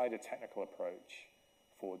alongside a technical approach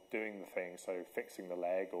for doing the thing, so fixing the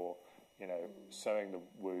leg or sewing the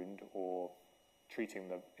wound or treating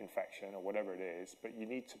the infection or whatever it is, but you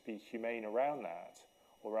need to be humane around that,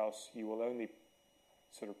 or else you will only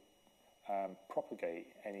sort of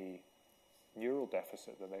propagate any neural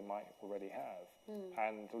deficit that they might already have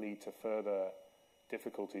and lead to further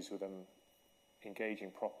difficulties with them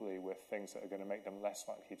engaging properly with things that are going to make them less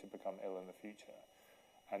likely to become ill in the future.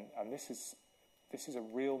 And this is a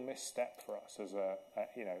real misstep for us as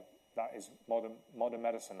that is modern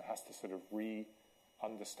medicine has to sort of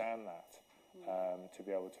re-understand that to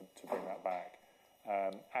be able to bring that back.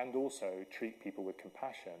 And also treat people with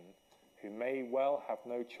compassion who may well have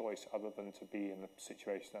no choice other than to be in the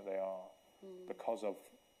situation that they are because of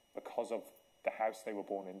the house they were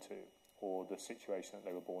born into, or the situation that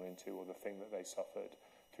they were born into, or the thing that they suffered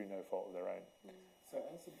through no fault of their own. So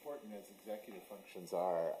as important as executive functions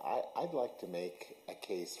are, I'd like to make a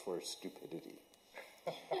case for stupidity.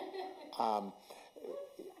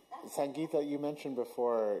 Sangeeta, you mentioned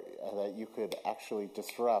before that you could actually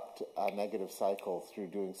disrupt a negative cycle through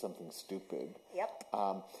doing something stupid. Yep.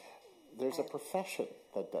 There's a profession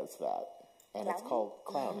that does that, and Clown? It's called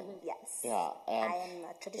clowning. Yes. Yeah. And I am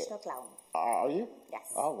a traditional clown. Are you?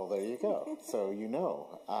 Yes. Oh, well, there you go. So you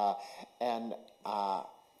know.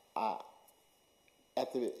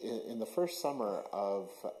 In the first summer of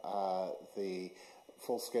the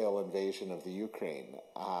full-scale invasion of the Ukraine.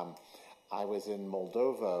 I was in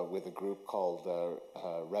Moldova with a group called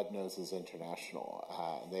Red Noses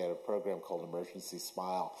International. They had a program called Emergency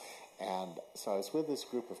Smile. And so I was with this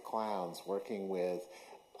group of clowns working with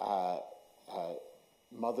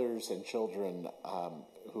mothers and children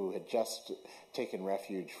who had just taken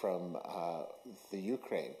refuge from the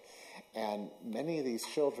Ukraine. And many of these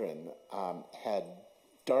children had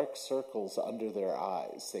dark circles under their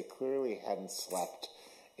eyes. They clearly hadn't slept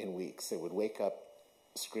in weeks. They would wake up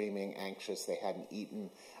screaming, anxious. They hadn't eaten.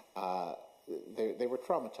 They were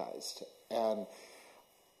traumatized. And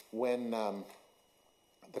when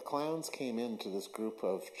the clowns came into this group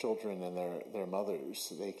of children and their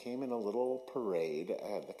mothers, they came in a little parade,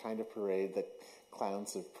 the kind of parade that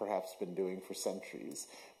clowns have perhaps been doing for centuries,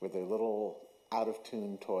 with their little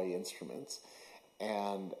out-of-tune toy instruments.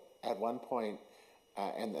 And at one point,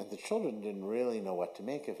 and the children didn't really know what to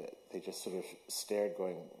make of it. They just sort of stared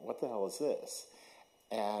going, what the hell is this?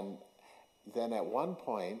 And then at one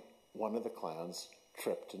point, one of the clowns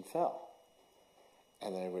tripped and fell.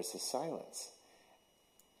 And there was a silence.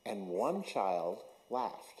 And one child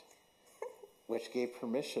laughed, which gave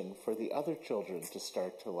permission for the other children to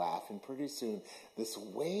start to laugh. And pretty soon, this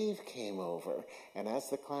wave came over. And as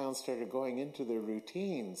the clowns started going into their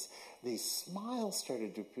routines, these smiles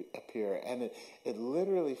started to appear. And it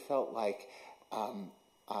literally felt like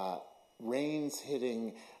rains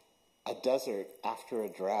hitting a desert after a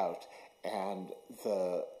drought. And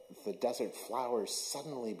the desert flowers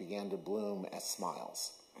suddenly began to bloom as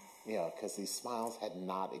smiles. You know, because these smiles had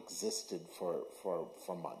not existed for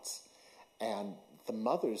months. And the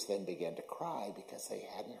mothers then began to cry because they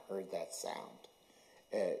hadn't heard that sound.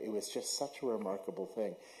 It was just such a remarkable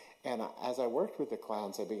thing. And as I worked with the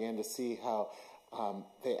clowns, I began to see how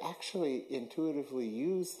they actually intuitively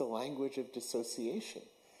use the language of dissociation.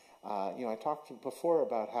 You know, I talked before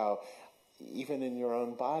about how even in your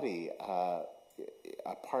own body, a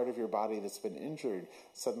part of your body that's been injured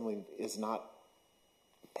suddenly is not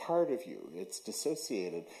part of you. It's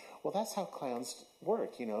dissociated. Well, that's how clowns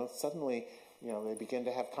work. You know, suddenly, you know, they begin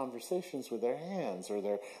to have conversations with their hands, or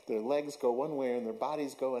their legs go one way and their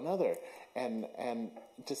bodies go another. And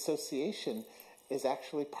dissociation is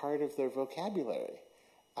actually part of their vocabulary.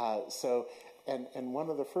 And one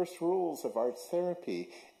of the first rules of arts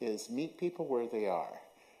therapy is meet people where they are.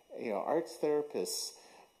 You know, arts therapists,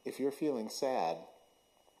 if you're feeling sad,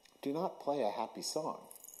 do not play a happy song.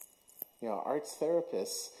 You know, arts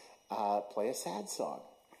therapists play a sad song,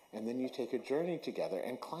 and then you take a journey together.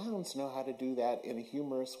 And clowns know how to do that in a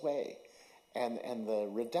humorous way, and the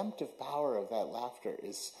redemptive power of that laughter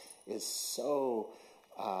is so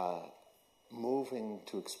moving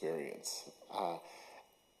to experience. I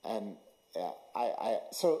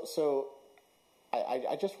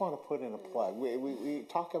just want to put in a plug. We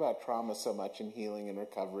talk about trauma so much in healing and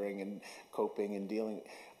recovering and coping and dealing,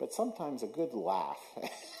 but sometimes a good laugh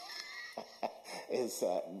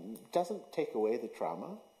doesn't take away the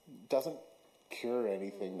trauma, doesn't cure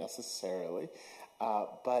anything necessarily,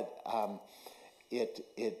 but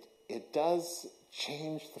it does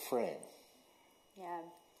change the frame. Yeah.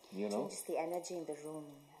 You know? Changes the energy in the room.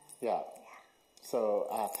 Yeah.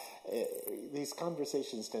 So these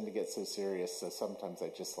conversations tend to get so serious, so sometimes I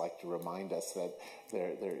just like to remind us that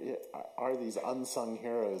there are these unsung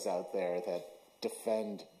heroes out there that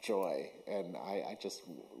defend joy, and I just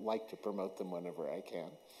like to promote them whenever I can.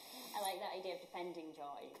 I like that idea of defending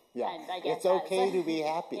joy. Yeah, and I guess it's okay to be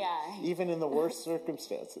happy, yeah. even in the worst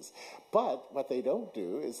circumstances. But what they don't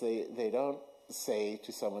do is they don't say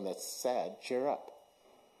to someone that's sad, cheer up.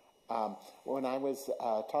 When I was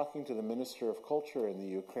talking to the Minister of Culture in the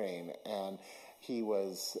Ukraine, and he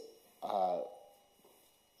was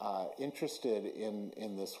interested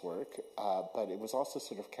in this work, but it was also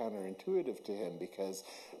sort of counterintuitive to him, because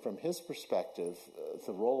from his perspective,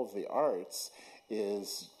 the role of the arts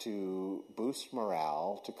is to boost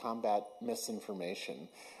morale, to combat misinformation,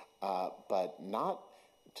 but not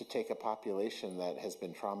to take a population that has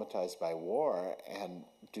been traumatized by war and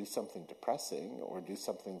do something depressing, or do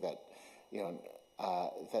something that, you know,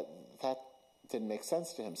 that didn't make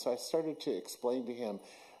sense to him. So I started to explain to him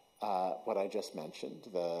what I just mentioned,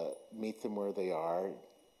 the meet them where they are,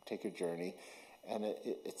 take a journey, and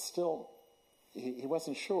it's still, he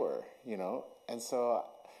wasn't sure, you know, and so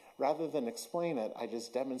rather than explain it, I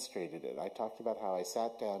just demonstrated it. I talked about how I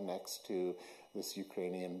sat down next to this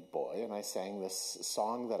Ukrainian boy, and I sang this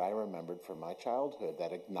song that I remembered from my childhood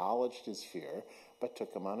that acknowledged his fear, but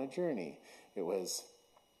took him on a journey. It was,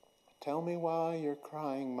 "Tell me why you're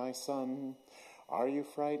crying, my son. Are you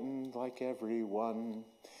frightened like everyone?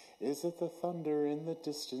 Is it the thunder in the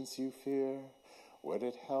distance you fear? Would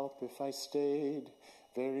it help if I stayed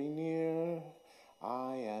very near?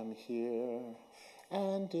 I am here.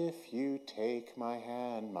 And if you take my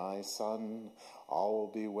hand, my son, all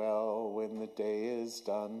will be well when the day is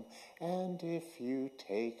done. And if you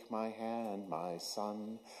take my hand, my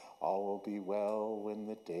son, all will be well when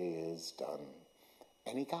the day is done.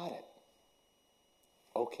 And he got it.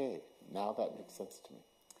 Okay, now that makes sense to me.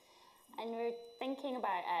 And we're thinking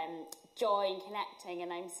about joy and connecting,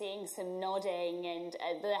 and I'm seeing some nodding and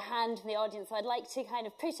the hand in the audience. So I'd like to kind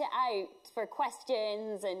of put it out for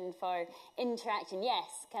questions and for interaction.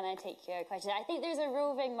 Yes, can I take your question? I think there's a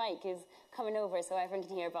roving mic is coming over so everyone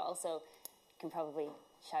can hear, but also can probably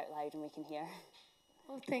shout loud and we can hear.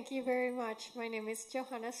 Well, thank you very much. My name is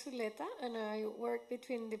Johanna Zuleta, and I work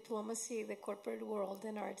between diplomacy, the corporate world,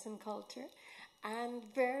 and arts and culture. And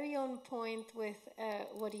very on point with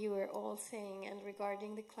what you were all saying and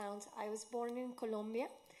regarding the clowns. I was born in Colombia,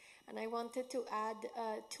 and I wanted to add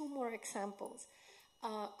two more examples.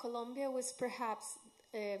 Colombia was perhaps,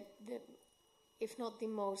 if not the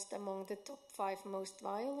most, among the top 5 most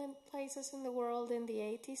violent places in the world in the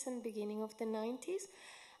 80s and beginning of the 90s.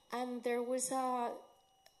 And there was a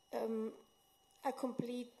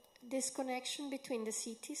complete disconnection between the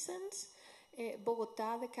citizens.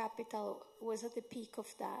 Bogota, the capital, was at the peak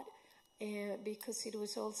of that because it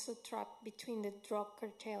was also trapped between the drug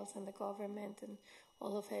cartels and the government and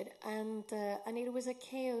all of it. And it was a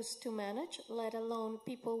chaos to manage, let alone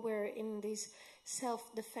people were in this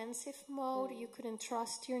self-defensive mode. You couldn't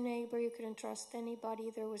trust your neighbor, you couldn't trust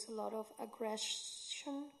anybody. There was a lot of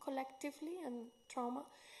aggression collectively and trauma.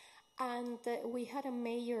 And we had a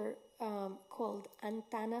mayor called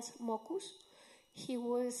Antanas Mocus. He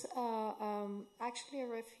was actually a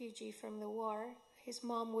refugee from the war. His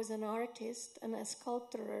mom was an artist and a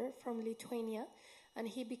sculptor from Lithuania, and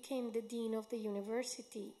he became the dean of the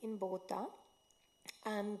university in Bogota.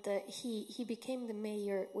 And he became the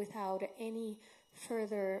mayor without any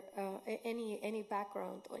further any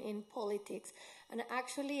background in politics. And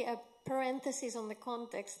actually, a parenthesis on the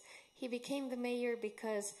context, he became the mayor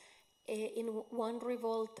because in one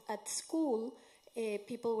revolt at school,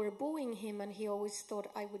 people were booing him, and he always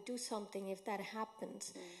thought, I would do something if that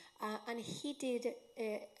happens. And he did,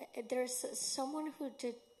 there's someone who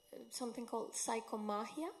did something called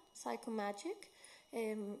psychomagic,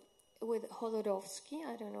 with Hodorowski.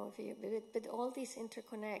 I don't know if you, but all these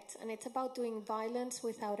interconnect, and it's about doing violence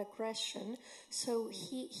without aggression. So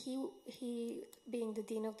he being the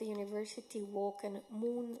dean of the university, woke and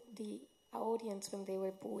mooned the audience when they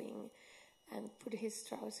were booing and put his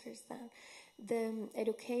trousers down. The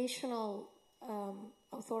educational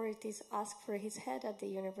authorities asked for his head at the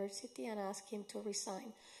university and asked him to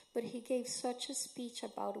resign. But he gave such a speech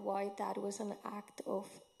about why that was an act of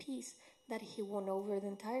peace that he won over the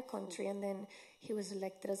entire country, and then he was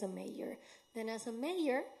elected as a mayor. Then as a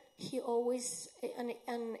mayor, he always,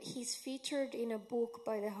 and he's featured in a book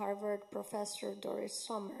by the Harvard professor Doris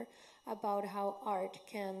Sommer about how art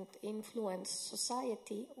can influence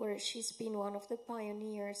society, where she's been one of the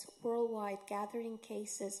pioneers worldwide gathering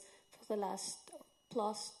cases for the last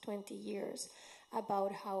plus 20 years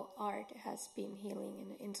about how art has been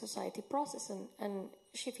healing in society process. And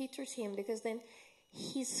she features him because then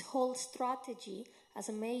his whole strategy as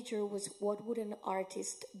a mayor was, what would an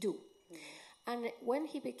artist do? And when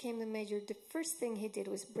he became the mayor, the first thing he did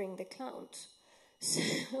was bring the clowns. So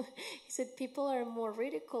he said people are more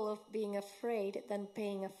ridicule of being afraid than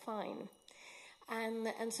paying a fine.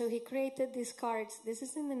 And so he created these cards. This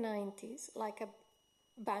is in the 90s, like a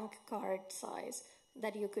bank card size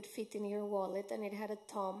that you could fit in your wallet, and it had a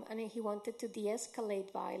thumb, and he wanted to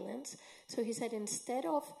de-escalate violence. So he said, instead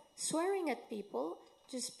of swearing at people,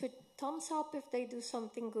 just put thumbs up if they do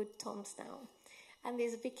something good, thumbs down. And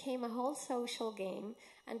this became a whole social game,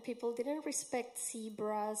 and people didn't respect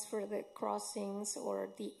zebras for the crossings or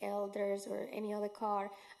the elders or any other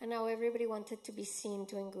car, and now everybody wanted to be seen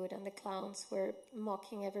doing good, and the clowns were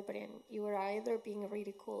mocking everybody, and you were either being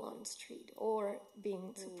ridiculed on the street or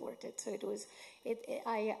being supported. So it was,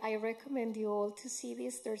 I recommend you all to see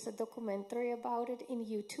this. There's a documentary about it in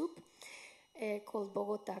YouTube. Called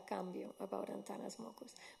Bogota Cambio, about Antanas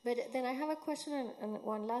Mocus. But then I have a question and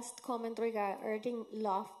one last comment regarding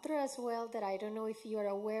laughter as well, that I don't know if you are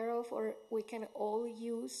aware of or we can all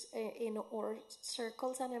use in our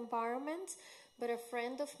circles and environments. But a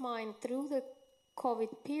friend of mine, through the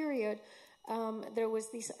COVID period, there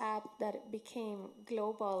was this app that became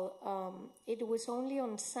global. It was only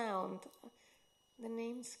on sound. The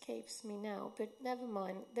name escapes me now, but never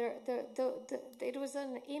mind. It was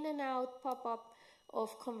an in and out pop-up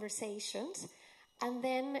of conversations, and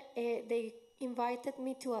then invited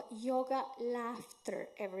me to a yoga laughter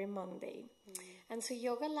every Monday. And so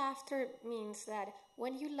yoga laughter means that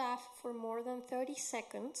when you laugh for more than 30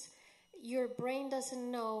 seconds, your brain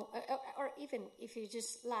doesn't know, or even if you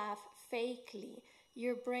just laugh fakely,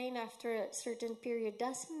 your brain after a certain period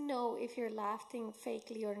doesn't know if you're laughing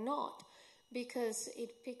fakely or not, because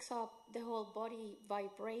it picks up the whole body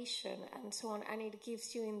vibration and so on, and it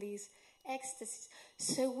gives you in these ecstasies.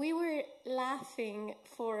 So we were laughing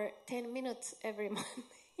for 10 minutes every Monday.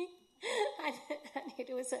 and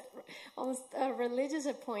it was almost a religious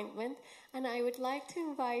appointment. And I would like to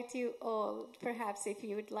invite you all, perhaps if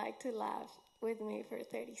you would like to laugh with me for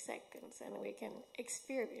 30 seconds and we can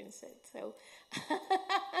experience it. So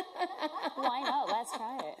why not? Let's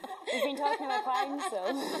try it. We've been talking about clowns,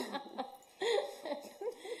 so...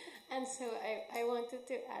 And so I wanted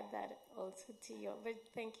to add that also to you. But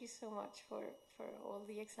thank you so much for all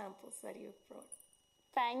the examples that you've brought.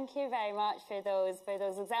 Thank you very much for those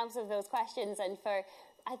examples of those questions, and for,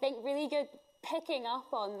 I think, really good picking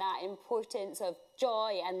up on that importance of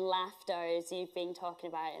joy and laughter as you've been talking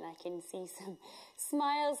about, and I can see some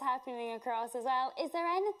smiles happening across as well. Is there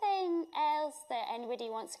anything else that anybody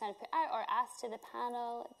wants to kind of put out or ask to the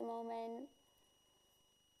panel at the moment?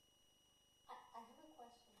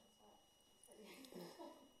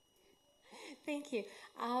 Thank you.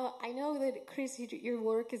 I know that, Chris, your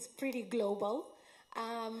work is pretty global.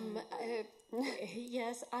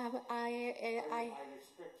 Yes, I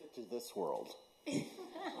restrict it to this world.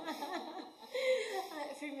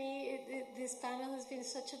 For me, this panel has been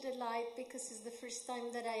such a delight because it's the first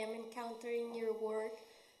time that I am encountering your work,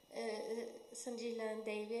 Sanjila and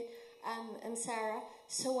David and Sarah.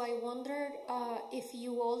 So I wondered if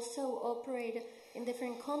you also operate in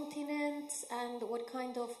different continents and what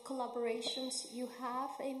kind of collaborations you have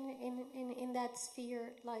in that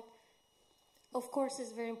sphere. Like, of course,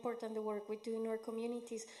 it's very important the work we do in our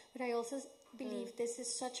communities, but I also believe this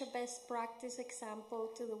is such a best practice example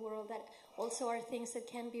to the world that also are things that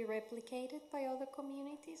can be replicated by other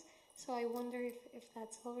communities. So I wonder if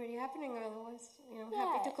that's already happening, or otherwise,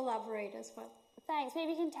 happy to collaborate as well. Thanks.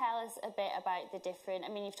 Maybe you can tell us a bit about the different, I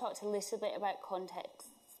mean, you've talked a little bit about contexts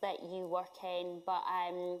that you work in, but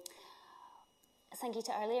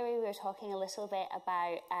Sangeeta, earlier we were talking a little bit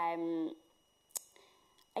about,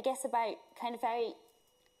 I guess, about kind of very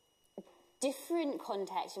different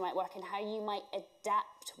contexts you might work in, how you might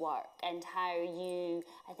adapt work, and how you,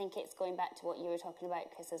 I think it's going back to what you were talking about,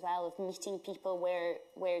 Chris, as well, of meeting people where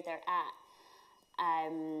they're at.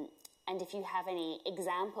 And if you have any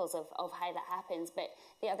examples of how that happens. But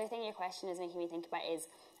the other thing your question is making me think about is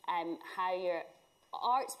how your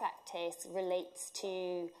arts practice relates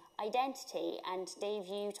to identity. And Dave,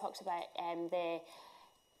 you talked about the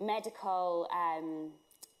medical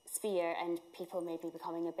sphere and people maybe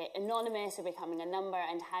becoming a bit anonymous or becoming a number,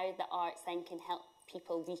 and how the arts then can help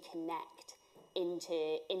people reconnect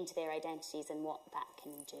into their identities and what that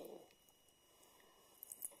can do.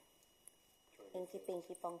 Inky,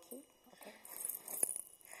 pinky, ponky. Okay.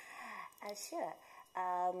 Sure.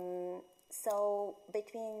 So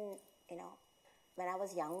between, when I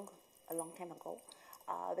was young, a long time ago,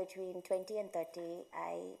 between 20 and 30,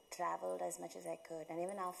 I traveled as much as I could. And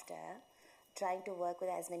even after, trying to work with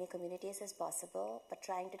as many communities as possible, but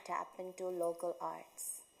trying to tap into local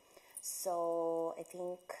arts. So I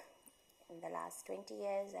think in the last 20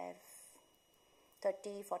 years, I've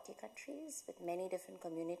 30, 40 countries with many different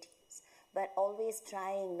communities, but always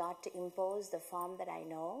trying not to impose the form that I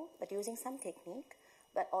know, but using some technique,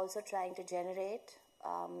 but also trying to generate,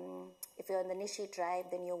 if you're in the Nishi tribe,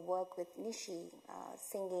 then you work with Nishi,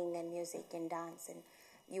 singing and music and dance, and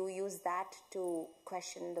you use that to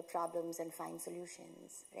question the problems and find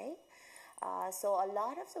solutions, right? So a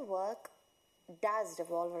lot of the work does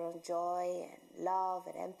revolve around joy and love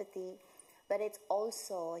and empathy, but it's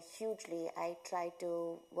also hugely, I try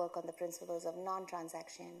to work on the principles of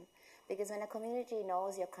non-transaction, because when a community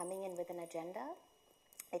knows you're coming in with an agenda,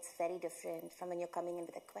 it's very different from when you're coming in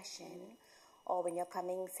with a question, or when you're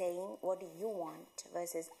coming saying, what do you want,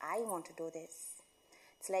 versus I want to do this.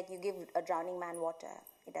 It's like you give a drowning man water,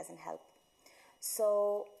 it doesn't help.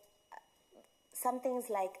 So some things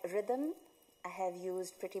like rhythm, I have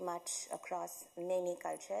used pretty much across many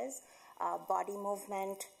cultures. Body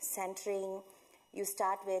movement, centering. You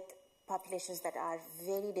start with populations that are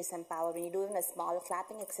very disempowered. When you're doing a small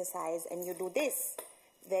clapping exercise and you do this,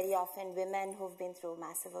 very often women who've been through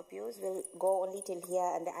massive abuse will go only till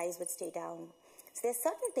here and the eyes would stay down. So there's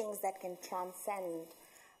certain things that can transcend,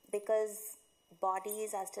 because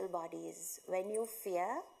bodies are still bodies. When you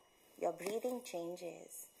fear, your breathing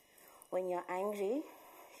changes. When you're angry,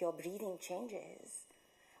 your breathing changes.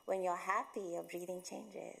 when you're happy, your breathing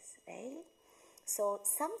changes, right? So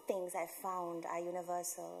some things I found are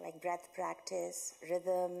universal, like breath practice,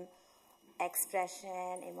 rhythm,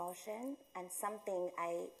 expression, emotion, and something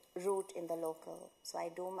I root in the local. So I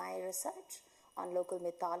do my research on local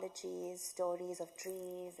mythologies, stories of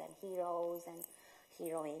trees and heroes and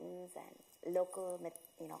heroines and local,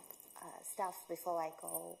 stuff before I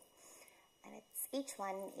go. And each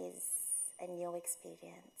one is a new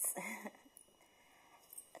experience.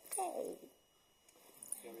 Okay.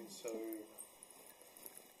 I mean,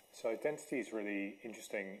 so identity is really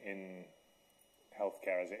interesting in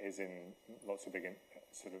healthcare, as it is in lots of big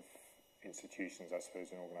sort of institutions, I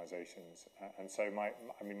suppose, and organisations. And so my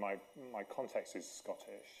context is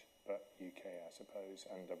Scottish, but UK, I suppose,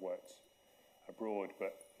 and I've worked abroad.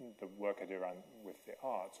 But the work I do around with the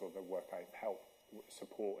arts, or the work I help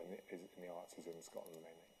support in the arts, is in Scotland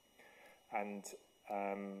mainly. And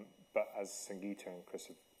but as Sangeeta and Chris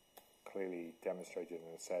have clearly demonstrated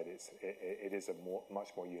and have said, it is a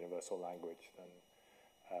much more universal language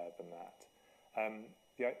than that.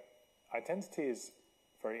 The identity is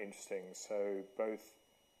very interesting. So both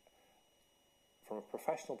from a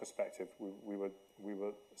professional perspective, we were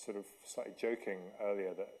sort of slightly joking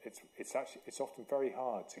earlier that it's often very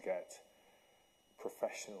hard to get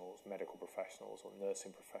professionals, medical professionals or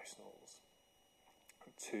nursing professionals,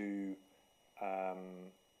 to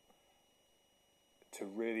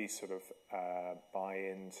really sort of buy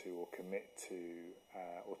into or commit to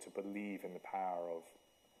or to believe in the power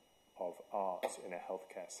of art in a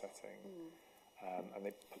healthcare setting. And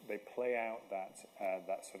they play out that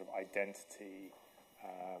sort of identity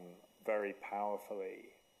very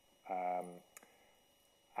powerfully,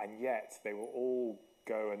 and yet they will all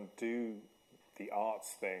go and do the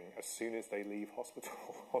arts thing as soon as they leave hospital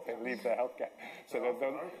or they leave their healthcare. So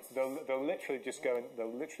they'll literally just go and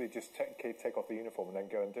take off the uniform and then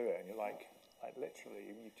go and do it. And you're like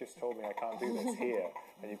literally, you've just told me I can't do this here,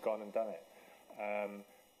 and you've gone and done it.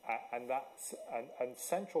 And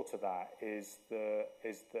central to that is that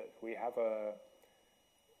we have a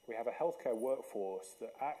healthcare workforce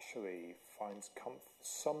that actually finds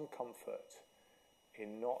some comfort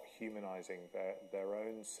in not humanizing their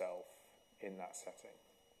own self in that setting.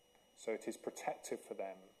 So it is protective for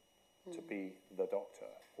them to be the doctor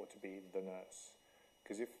or to be the nurse,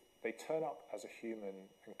 because if they turn up as a human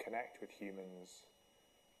and connect with humans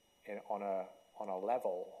on a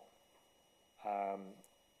level,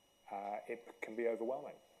 it can be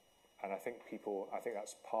overwhelming. And I think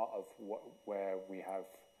that's part of where we have,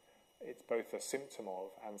 it's both a symptom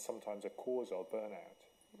of and sometimes a cause of burnout.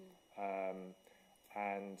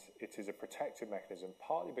 And it is a protective mechanism,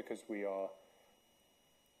 partly because we are,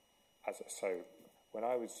 when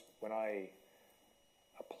I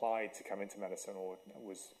applied to come into medicine, or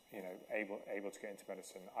was able to get into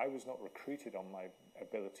medicine, I was not recruited on my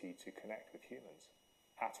ability to connect with humans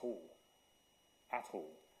at all.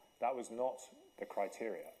 That was not the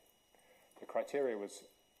criteria. The criteria was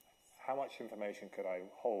how much information could I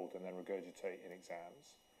hold and then regurgitate in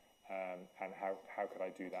exams, and how could I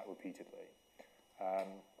do that repeatedly.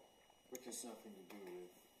 Which has nothing to do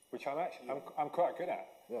with... Which I'm quite good at,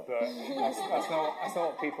 but that's not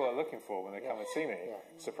what people are looking for when they come and see me,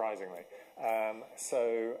 surprisingly.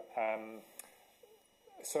 So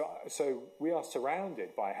we are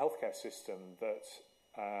surrounded by a healthcare system that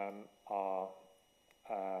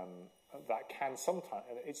that can sometimes,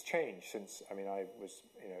 and it's changed since, I was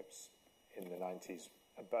in the 90s,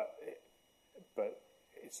 but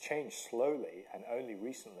it's changed slowly and only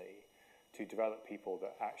recently to develop people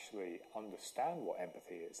that actually understand what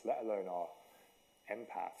empathy is, let alone are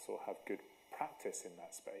empaths or have good practice in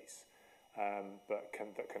that space, but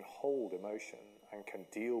that can hold emotion and can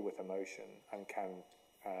deal with emotion and can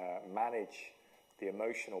manage the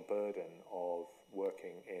emotional burden of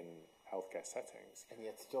working in healthcare settings, and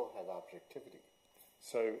yet still have objectivity.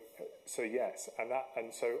 So yes,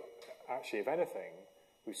 and so actually, if anything,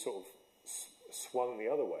 we've sort of swung the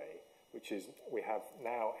other way, which is we have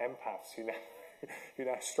now empaths who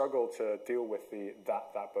now struggle to deal with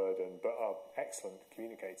that burden, but are excellent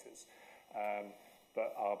communicators,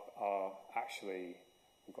 but are actually,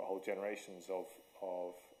 we've got whole generations of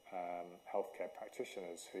healthcare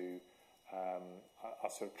practitioners who are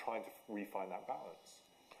sort of trying to refine that balance,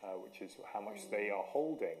 which is how much they are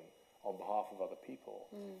holding on behalf of other people.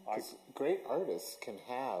 Great artists can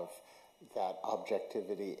have that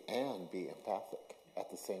objectivity and be empathic at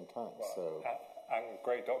the same time. And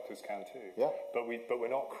great doctors can too. Yeah. But we're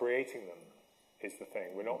not creating them, is the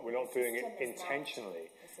thing. We're not doing it intentionally.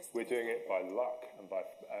 We're doing it by luck, and by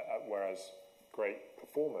whereas great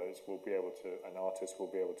performers will be able to, and artists will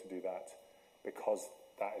be able to do that because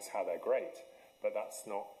that is how they're great. But that's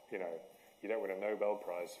not, you know, you don't win a Nobel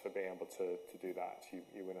Prize for being able to do that.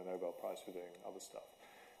 You win a Nobel Prize for doing other stuff.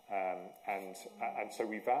 And so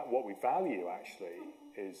what we value actually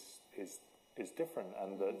is different,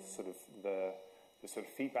 and the sort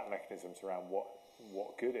of feedback mechanisms around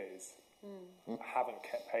what good is haven't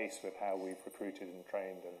kept pace with how we've recruited and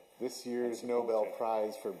trained. And this year's Nobel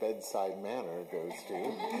Prize for bedside manner goes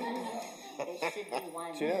to. There should be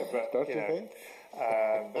one. Do you know? But don't you think?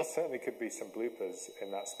 There certainly could be some bloopers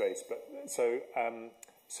in that space. But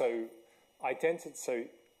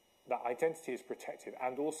that identity is protected,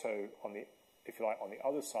 and also on the, if you like, on the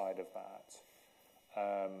other side of that,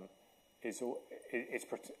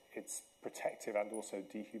 it's protective and also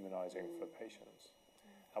dehumanizing for patients.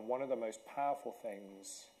 And one of the most powerful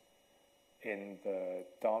things in the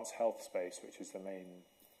dance health space, which is the main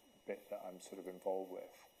bit that I'm sort of involved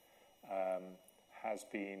with, has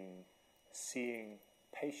been seeing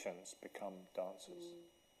patients become dancers.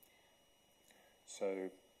 So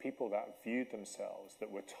people that viewed themselves, that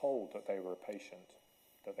were told that they were a patient,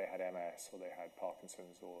 that they had MS or they had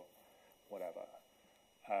Parkinson's or whatever,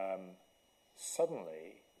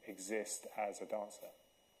 suddenly exist as a dancer.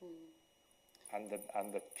 And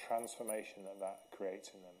the transformation that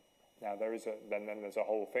creates in them. Now there's a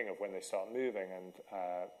whole thing of when they start moving and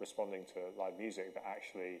responding to live music, that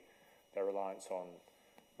actually their reliance on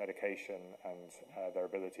medication and their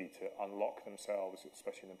ability to unlock themselves,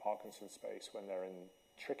 especially in the Parkinson's space, when they're in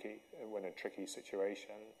a tricky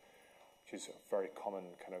situation, which is a very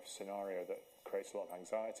common kind of scenario that creates a lot of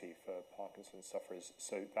anxiety for Parkinson's sufferers.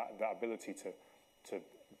 So that ability to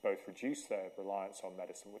both reduce their reliance on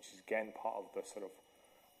medicine, which is again part of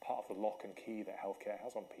the lock and key that healthcare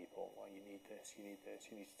has on people. Well, you need this, you need this,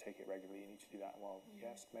 you need to take it regularly, you need to do that. Well,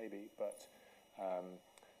 yes, maybe, but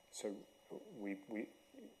so we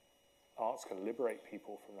arts can liberate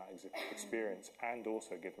people from that experience and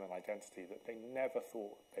also give them an identity that they never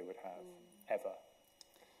thought they would have, ever.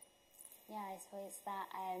 Yeah, I suppose that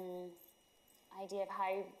idea of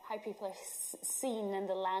how people are seen and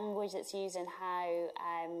the language that's used, and how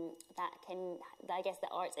that can, I guess, the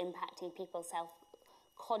art's impacting people's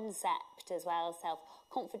self-concept as well,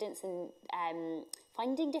 self-confidence, and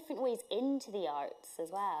finding different ways into the arts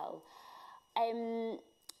as well.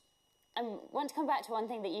 I want to come back to one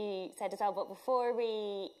thing that you said as well, but before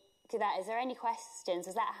we do that, is there any questions?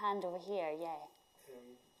 Was that a hand over here? Yeah.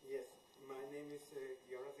 Yes, my name is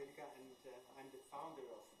Giora Zelika, and I'm the founder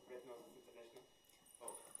of Red Noses International.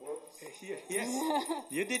 Oh, well, yes,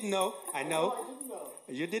 you didn't know. I know. I didn't know.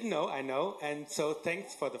 You didn't know. I know. And so,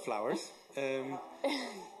 thanks for the flowers.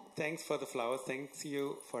 Thanks for the flowers. Thanks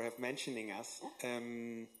you for mentioning us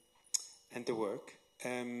and the work.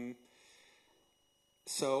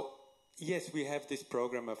 So. Yes, we have this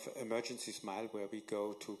program of Emergency Smile, where we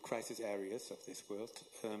go to crisis areas of this world,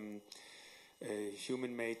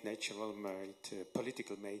 human-made, natural-made,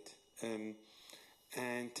 political-made.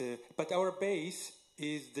 But our base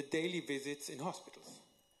is the daily visits in hospitals,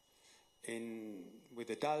 with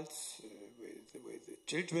adults, with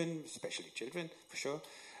children, especially children, for sure,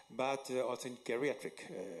 but also in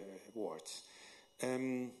geriatric wards,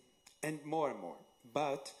 and more and more.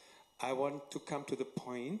 But I want to come to the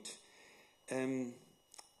point.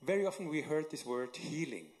 Very often we heard this word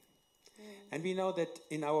healing. And we know that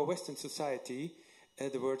in our Western society,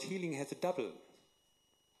 the word healing has a double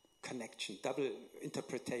connection, double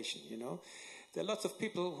interpretation, you know. There are lots of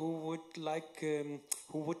people who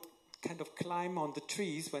would kind of climb on the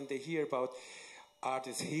trees when they hear about art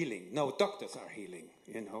is healing. No, doctors are healing,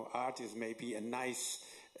 you know. Art is maybe a nice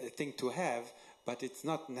thing to have, but it's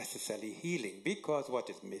not necessarily healing, because what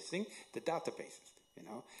is missing? The databases, you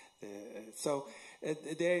know. So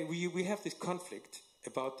there we have this conflict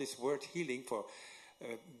about this word healing for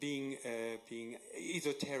being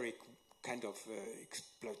esoteric kind of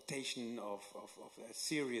exploitation of a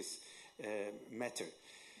serious matter.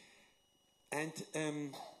 And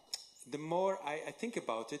the more I think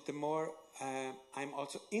about it, the more I'm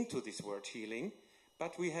also into this word healing.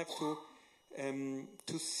 But we have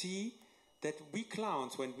to see that we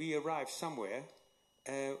clowns, when we arrive somewhere,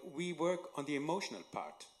 we work on the emotional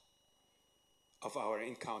part of our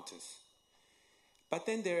encounters. But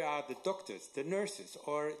then there are the doctors, the nurses,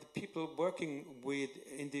 or the people working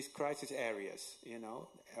in these crisis areas, you know,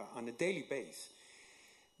 on a daily basis.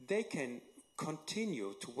 They can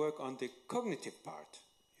continue to work on the cognitive part,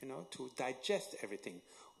 you know, to digest everything,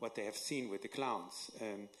 what they have seen with the clowns,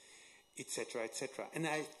 etc., etc. And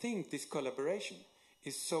I think this collaboration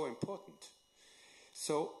is so important.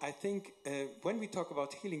 So I think when we talk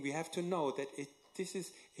about healing, we have to know that this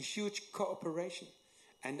is a huge cooperation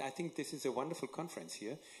And I think this is a wonderful conference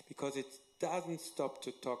here because it doesn't stop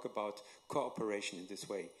to talk about cooperation in this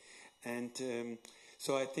way. And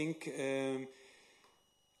so I think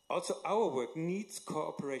also our work needs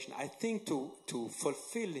cooperation. I think to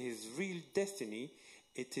fulfill his real destiny,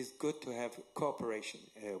 it is good to have cooperation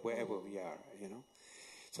wherever we are, you know.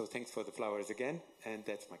 So thanks for the flowers again, and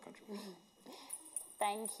that's my contribution.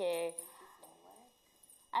 Thank you.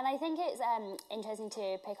 And I think it's interesting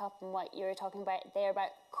to pick up on what you were talking about there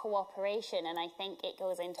about cooperation, and I think it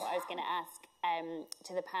goes into what I was going to ask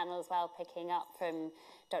to the panel as well, picking up from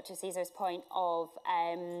Dr. Caesar's point of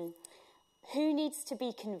who needs to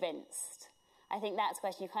be convinced. I think that's a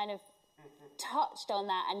question. You kind of touched on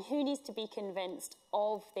that, and who needs to be convinced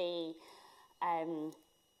of the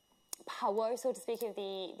power, so to speak, of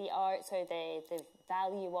the arts, or the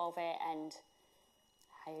value of it, and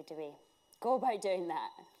how do we go about doing that?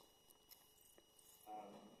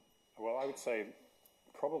 Well, I would say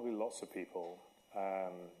probably lots of people,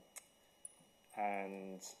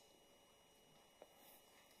 and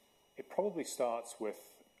it probably starts with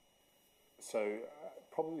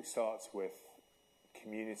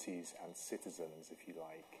communities and citizens, if you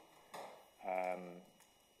like,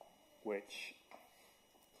 which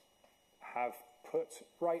have put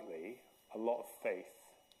rightly a lot of faith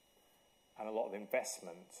and a lot of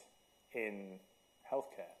investment in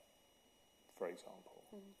healthcare, for example.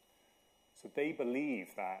 So they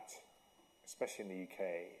believe that, especially in the UK,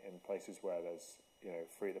 in places where there's, you know,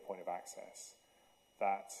 free at the point of access,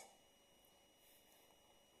 that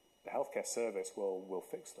the healthcare service will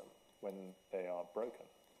fix them when they are broken.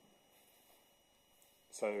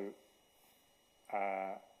 So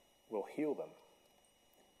will heal them.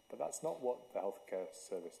 But that's not what the healthcare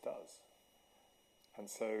service does. And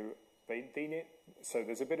so they need, so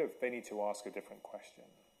there's a bit of, they need to ask a different question.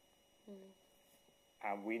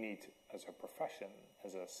 And we need, as a profession,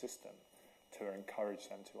 as a system, to encourage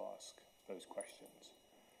them to ask those questions.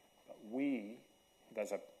 But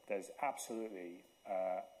there's absolutely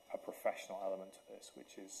a professional element to this,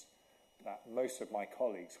 which is that most of my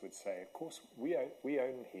colleagues would say, of course, we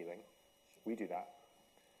own healing. We do that.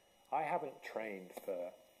 I haven't trained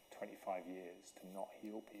for 25 years to not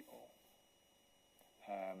heal people,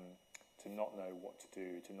 to not know what to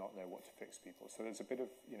do, to not know what to fix people. So there's a bit of,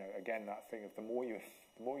 you know, again, that thing of the more you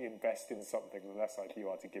invest in something, the less likely you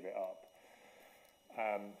are to give it up.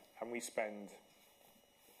 And we spend,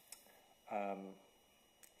 I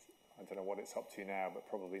don't know what it's up to now, but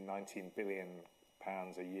probably £19 billion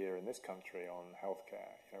a year in this country on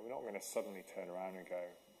healthcare. You know, we're not going to suddenly turn around and go,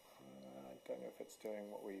 I don't know if it's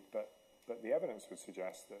doing what we, but the evidence would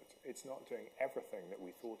suggest that it's not doing everything that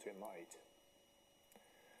we thought it might.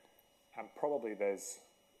 And probably there's,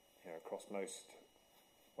 you know, across most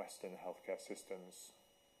Western healthcare systems,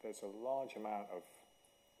 there's a large amount of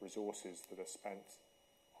resources that are spent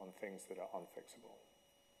on things that are unfixable.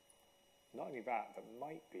 Not only that, that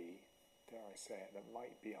might be, dare I say it, that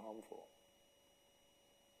might be harmful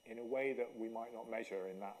in a way that we might not measure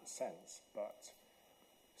in that sense, but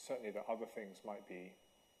certainly that other things might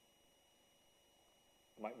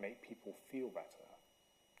make people feel better,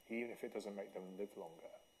 even if it doesn't make them live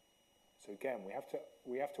longer. So again,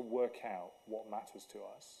 we have to work out what matters to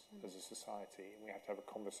us as a society, and we have to have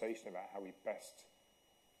a conversation about how we best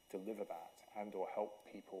deliver that and or help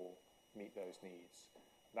people meet those needs.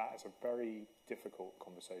 That is a very difficult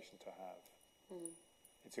conversation to have.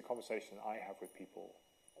 It's a conversation I have with people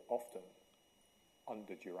often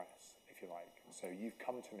under duress, if you like. So you've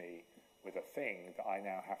come to me with a thing that I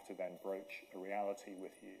now have to then broach a reality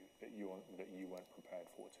with you that you weren't prepared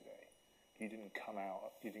for today. You didn't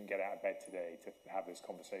get out of bed today to have this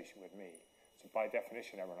conversation with me. So by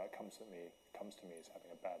definition, everyone that comes to me is having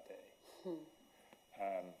a bad day.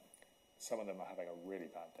 Some of them are having a really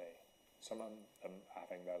bad day. Some of them are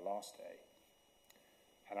having their last day.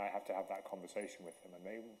 And I have to have that conversation with them. And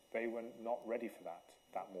they were not ready for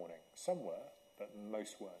that morning. Some were, but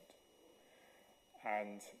most weren't.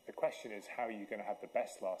 And the question is, how are you going to have the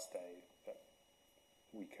best last day that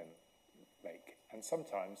we can make? And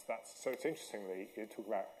sometimes so it's interestingly, you talk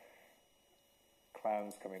about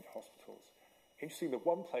clowns coming to hospitals. Interesting, the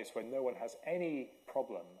one place where no one has any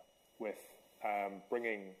problem with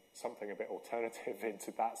bringing something a bit alternative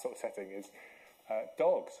into that sort of setting is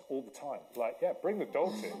dogs all the time. Like, yeah, bring the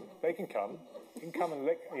dogs in. They can come. You can come and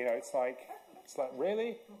lick. You know, it's like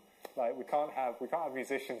really, like we can't have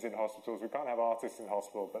musicians in hospitals. We can't have artists in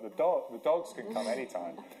hospital. But the dogs can come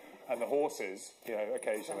anytime, and the horses, you know,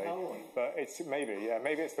 occasionally. But it's maybe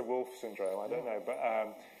it's the wolf syndrome. I don't know.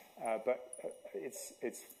 But it's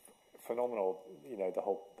phenomenal, you know,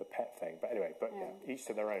 the pet thing. But anyway, yeah, each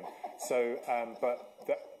to their own. So, but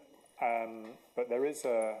there is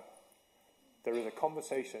a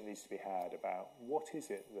conversation that needs to be had about what is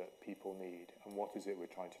it that people need and what is it we're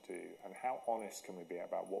trying to do, and how honest can we be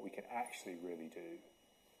about what we can actually really do,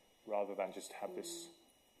 rather than just have this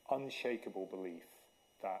unshakable belief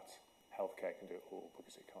that healthcare can do it all,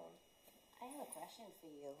 because it can't. I have a question for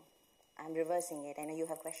you. I'm reversing it. I know you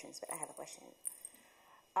have questions, but I have a question.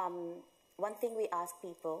 One thing we ask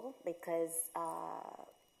people, because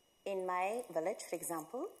in my village, for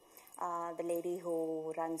example, the lady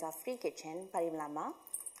who runs our free kitchen, Parimlama,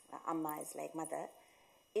 Amma is like mother,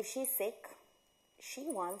 if she's sick, she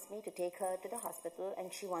wants me to take her to the hospital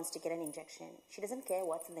and she wants to get an injection. She doesn't care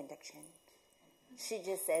what's in the injection. She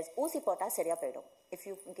just says, "Usi pota seriya pedo. If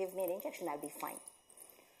you give me an injection, I'll be fine."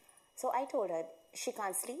 So I told her she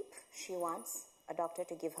can't sleep. She wants a doctor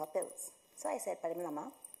to give her pills. So I said,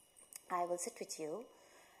 "Parimlama, I will sit with you.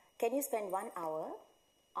 Can you spend 1 hour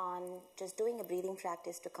on just doing a breathing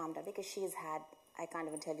practice to calm down?" Because she's had, I can't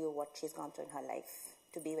even tell you what she's gone through in her life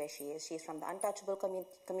to be where she is. She's from the untouchable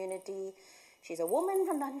community. She's a woman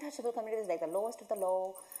from the untouchable community. It's like the lowest of the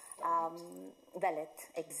low. Dalit,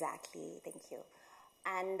 exactly. Thank you.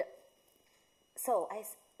 And so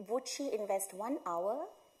would she invest 1 hour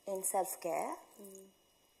in self-care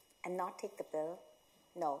and not take the pill?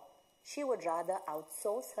 No. She would rather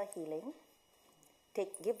outsource her healing,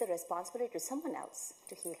 give the responsibility to someone else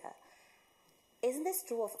to heal her. Isn't this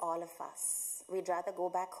true of all of us? We'd rather go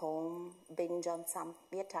back home,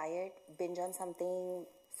 we are tired, binge on something,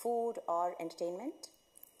 food or entertainment.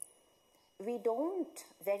 We don't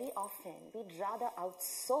very often. We'd rather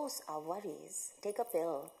outsource our worries, take a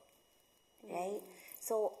pill, right?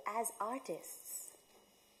 So as artists,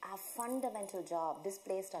 our fundamental job,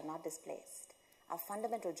 displaced or not displaced, our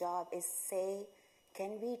fundamental job is say,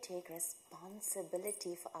 can we take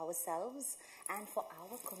responsibility for ourselves and for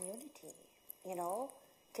our community? You know,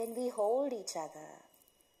 can we hold each other?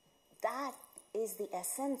 That is the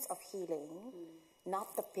essence of healing,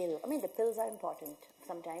 not the pill. I mean, the pills are important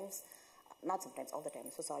sometimes, not sometimes, all the time,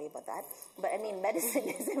 so sorry about that. But I mean, medicine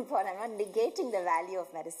is important. I'm not negating the value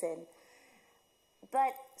of medicine.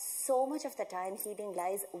 But so much of the time, healing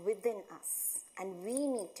lies within us. And we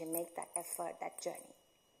need to make that effort, that journey.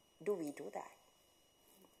 Do we do that?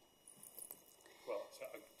 Well,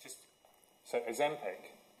 so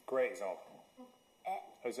Ozempic, great example.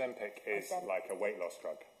 Ozempic is like a weight loss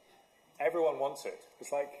drug. Everyone wants it.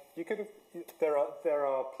 It's like, there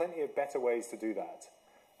are plenty of better ways to do that.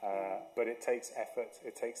 But it takes effort,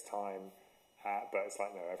 it takes time, but it's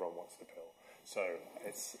like, no, everyone wants the pill. So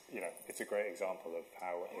it's, you know, it's a great example of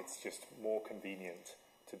how it's just more convenient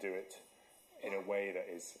to do it in a way that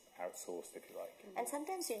is outsourced, if you like. And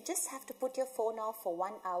sometimes you just have to put your phone off for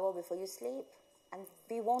 1 hour before you sleep. And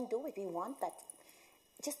we won't do it. We want that,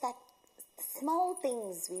 just that small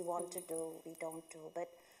things we want to do, we don't do. But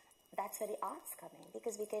that's where the art's coming,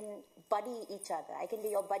 because we can buddy each other. I can be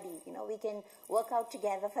your buddy, you know, we can work out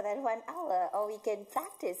together for that 1 hour, or we can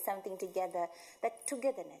practice something together, that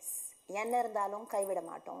togetherness.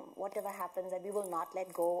 Whatever happens, we will not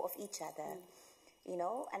let go of each other, you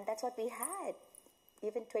know, and that's what we had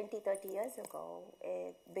even 20, 30 years ago,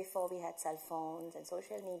 before we had cell phones and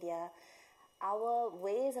social media. Our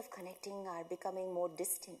ways of connecting are becoming more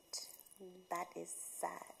distant. That is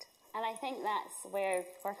sad. And I think that's where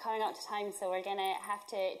we're coming up to time, so we're going to have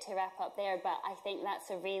to wrap up there. But I think that's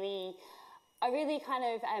a really kind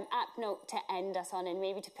of apt note to end us on, and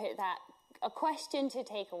maybe to put that, a question to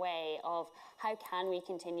take away of how can we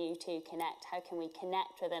continue to connect? How can we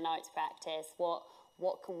connect with an arts practice?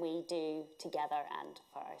 What can we do together and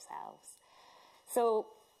for ourselves? So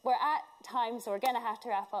we're at time, so we're going to have to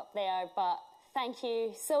wrap up there. But thank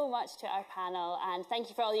you so much to our panel, and thank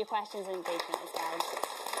you for all your questions and engagement as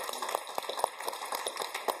well.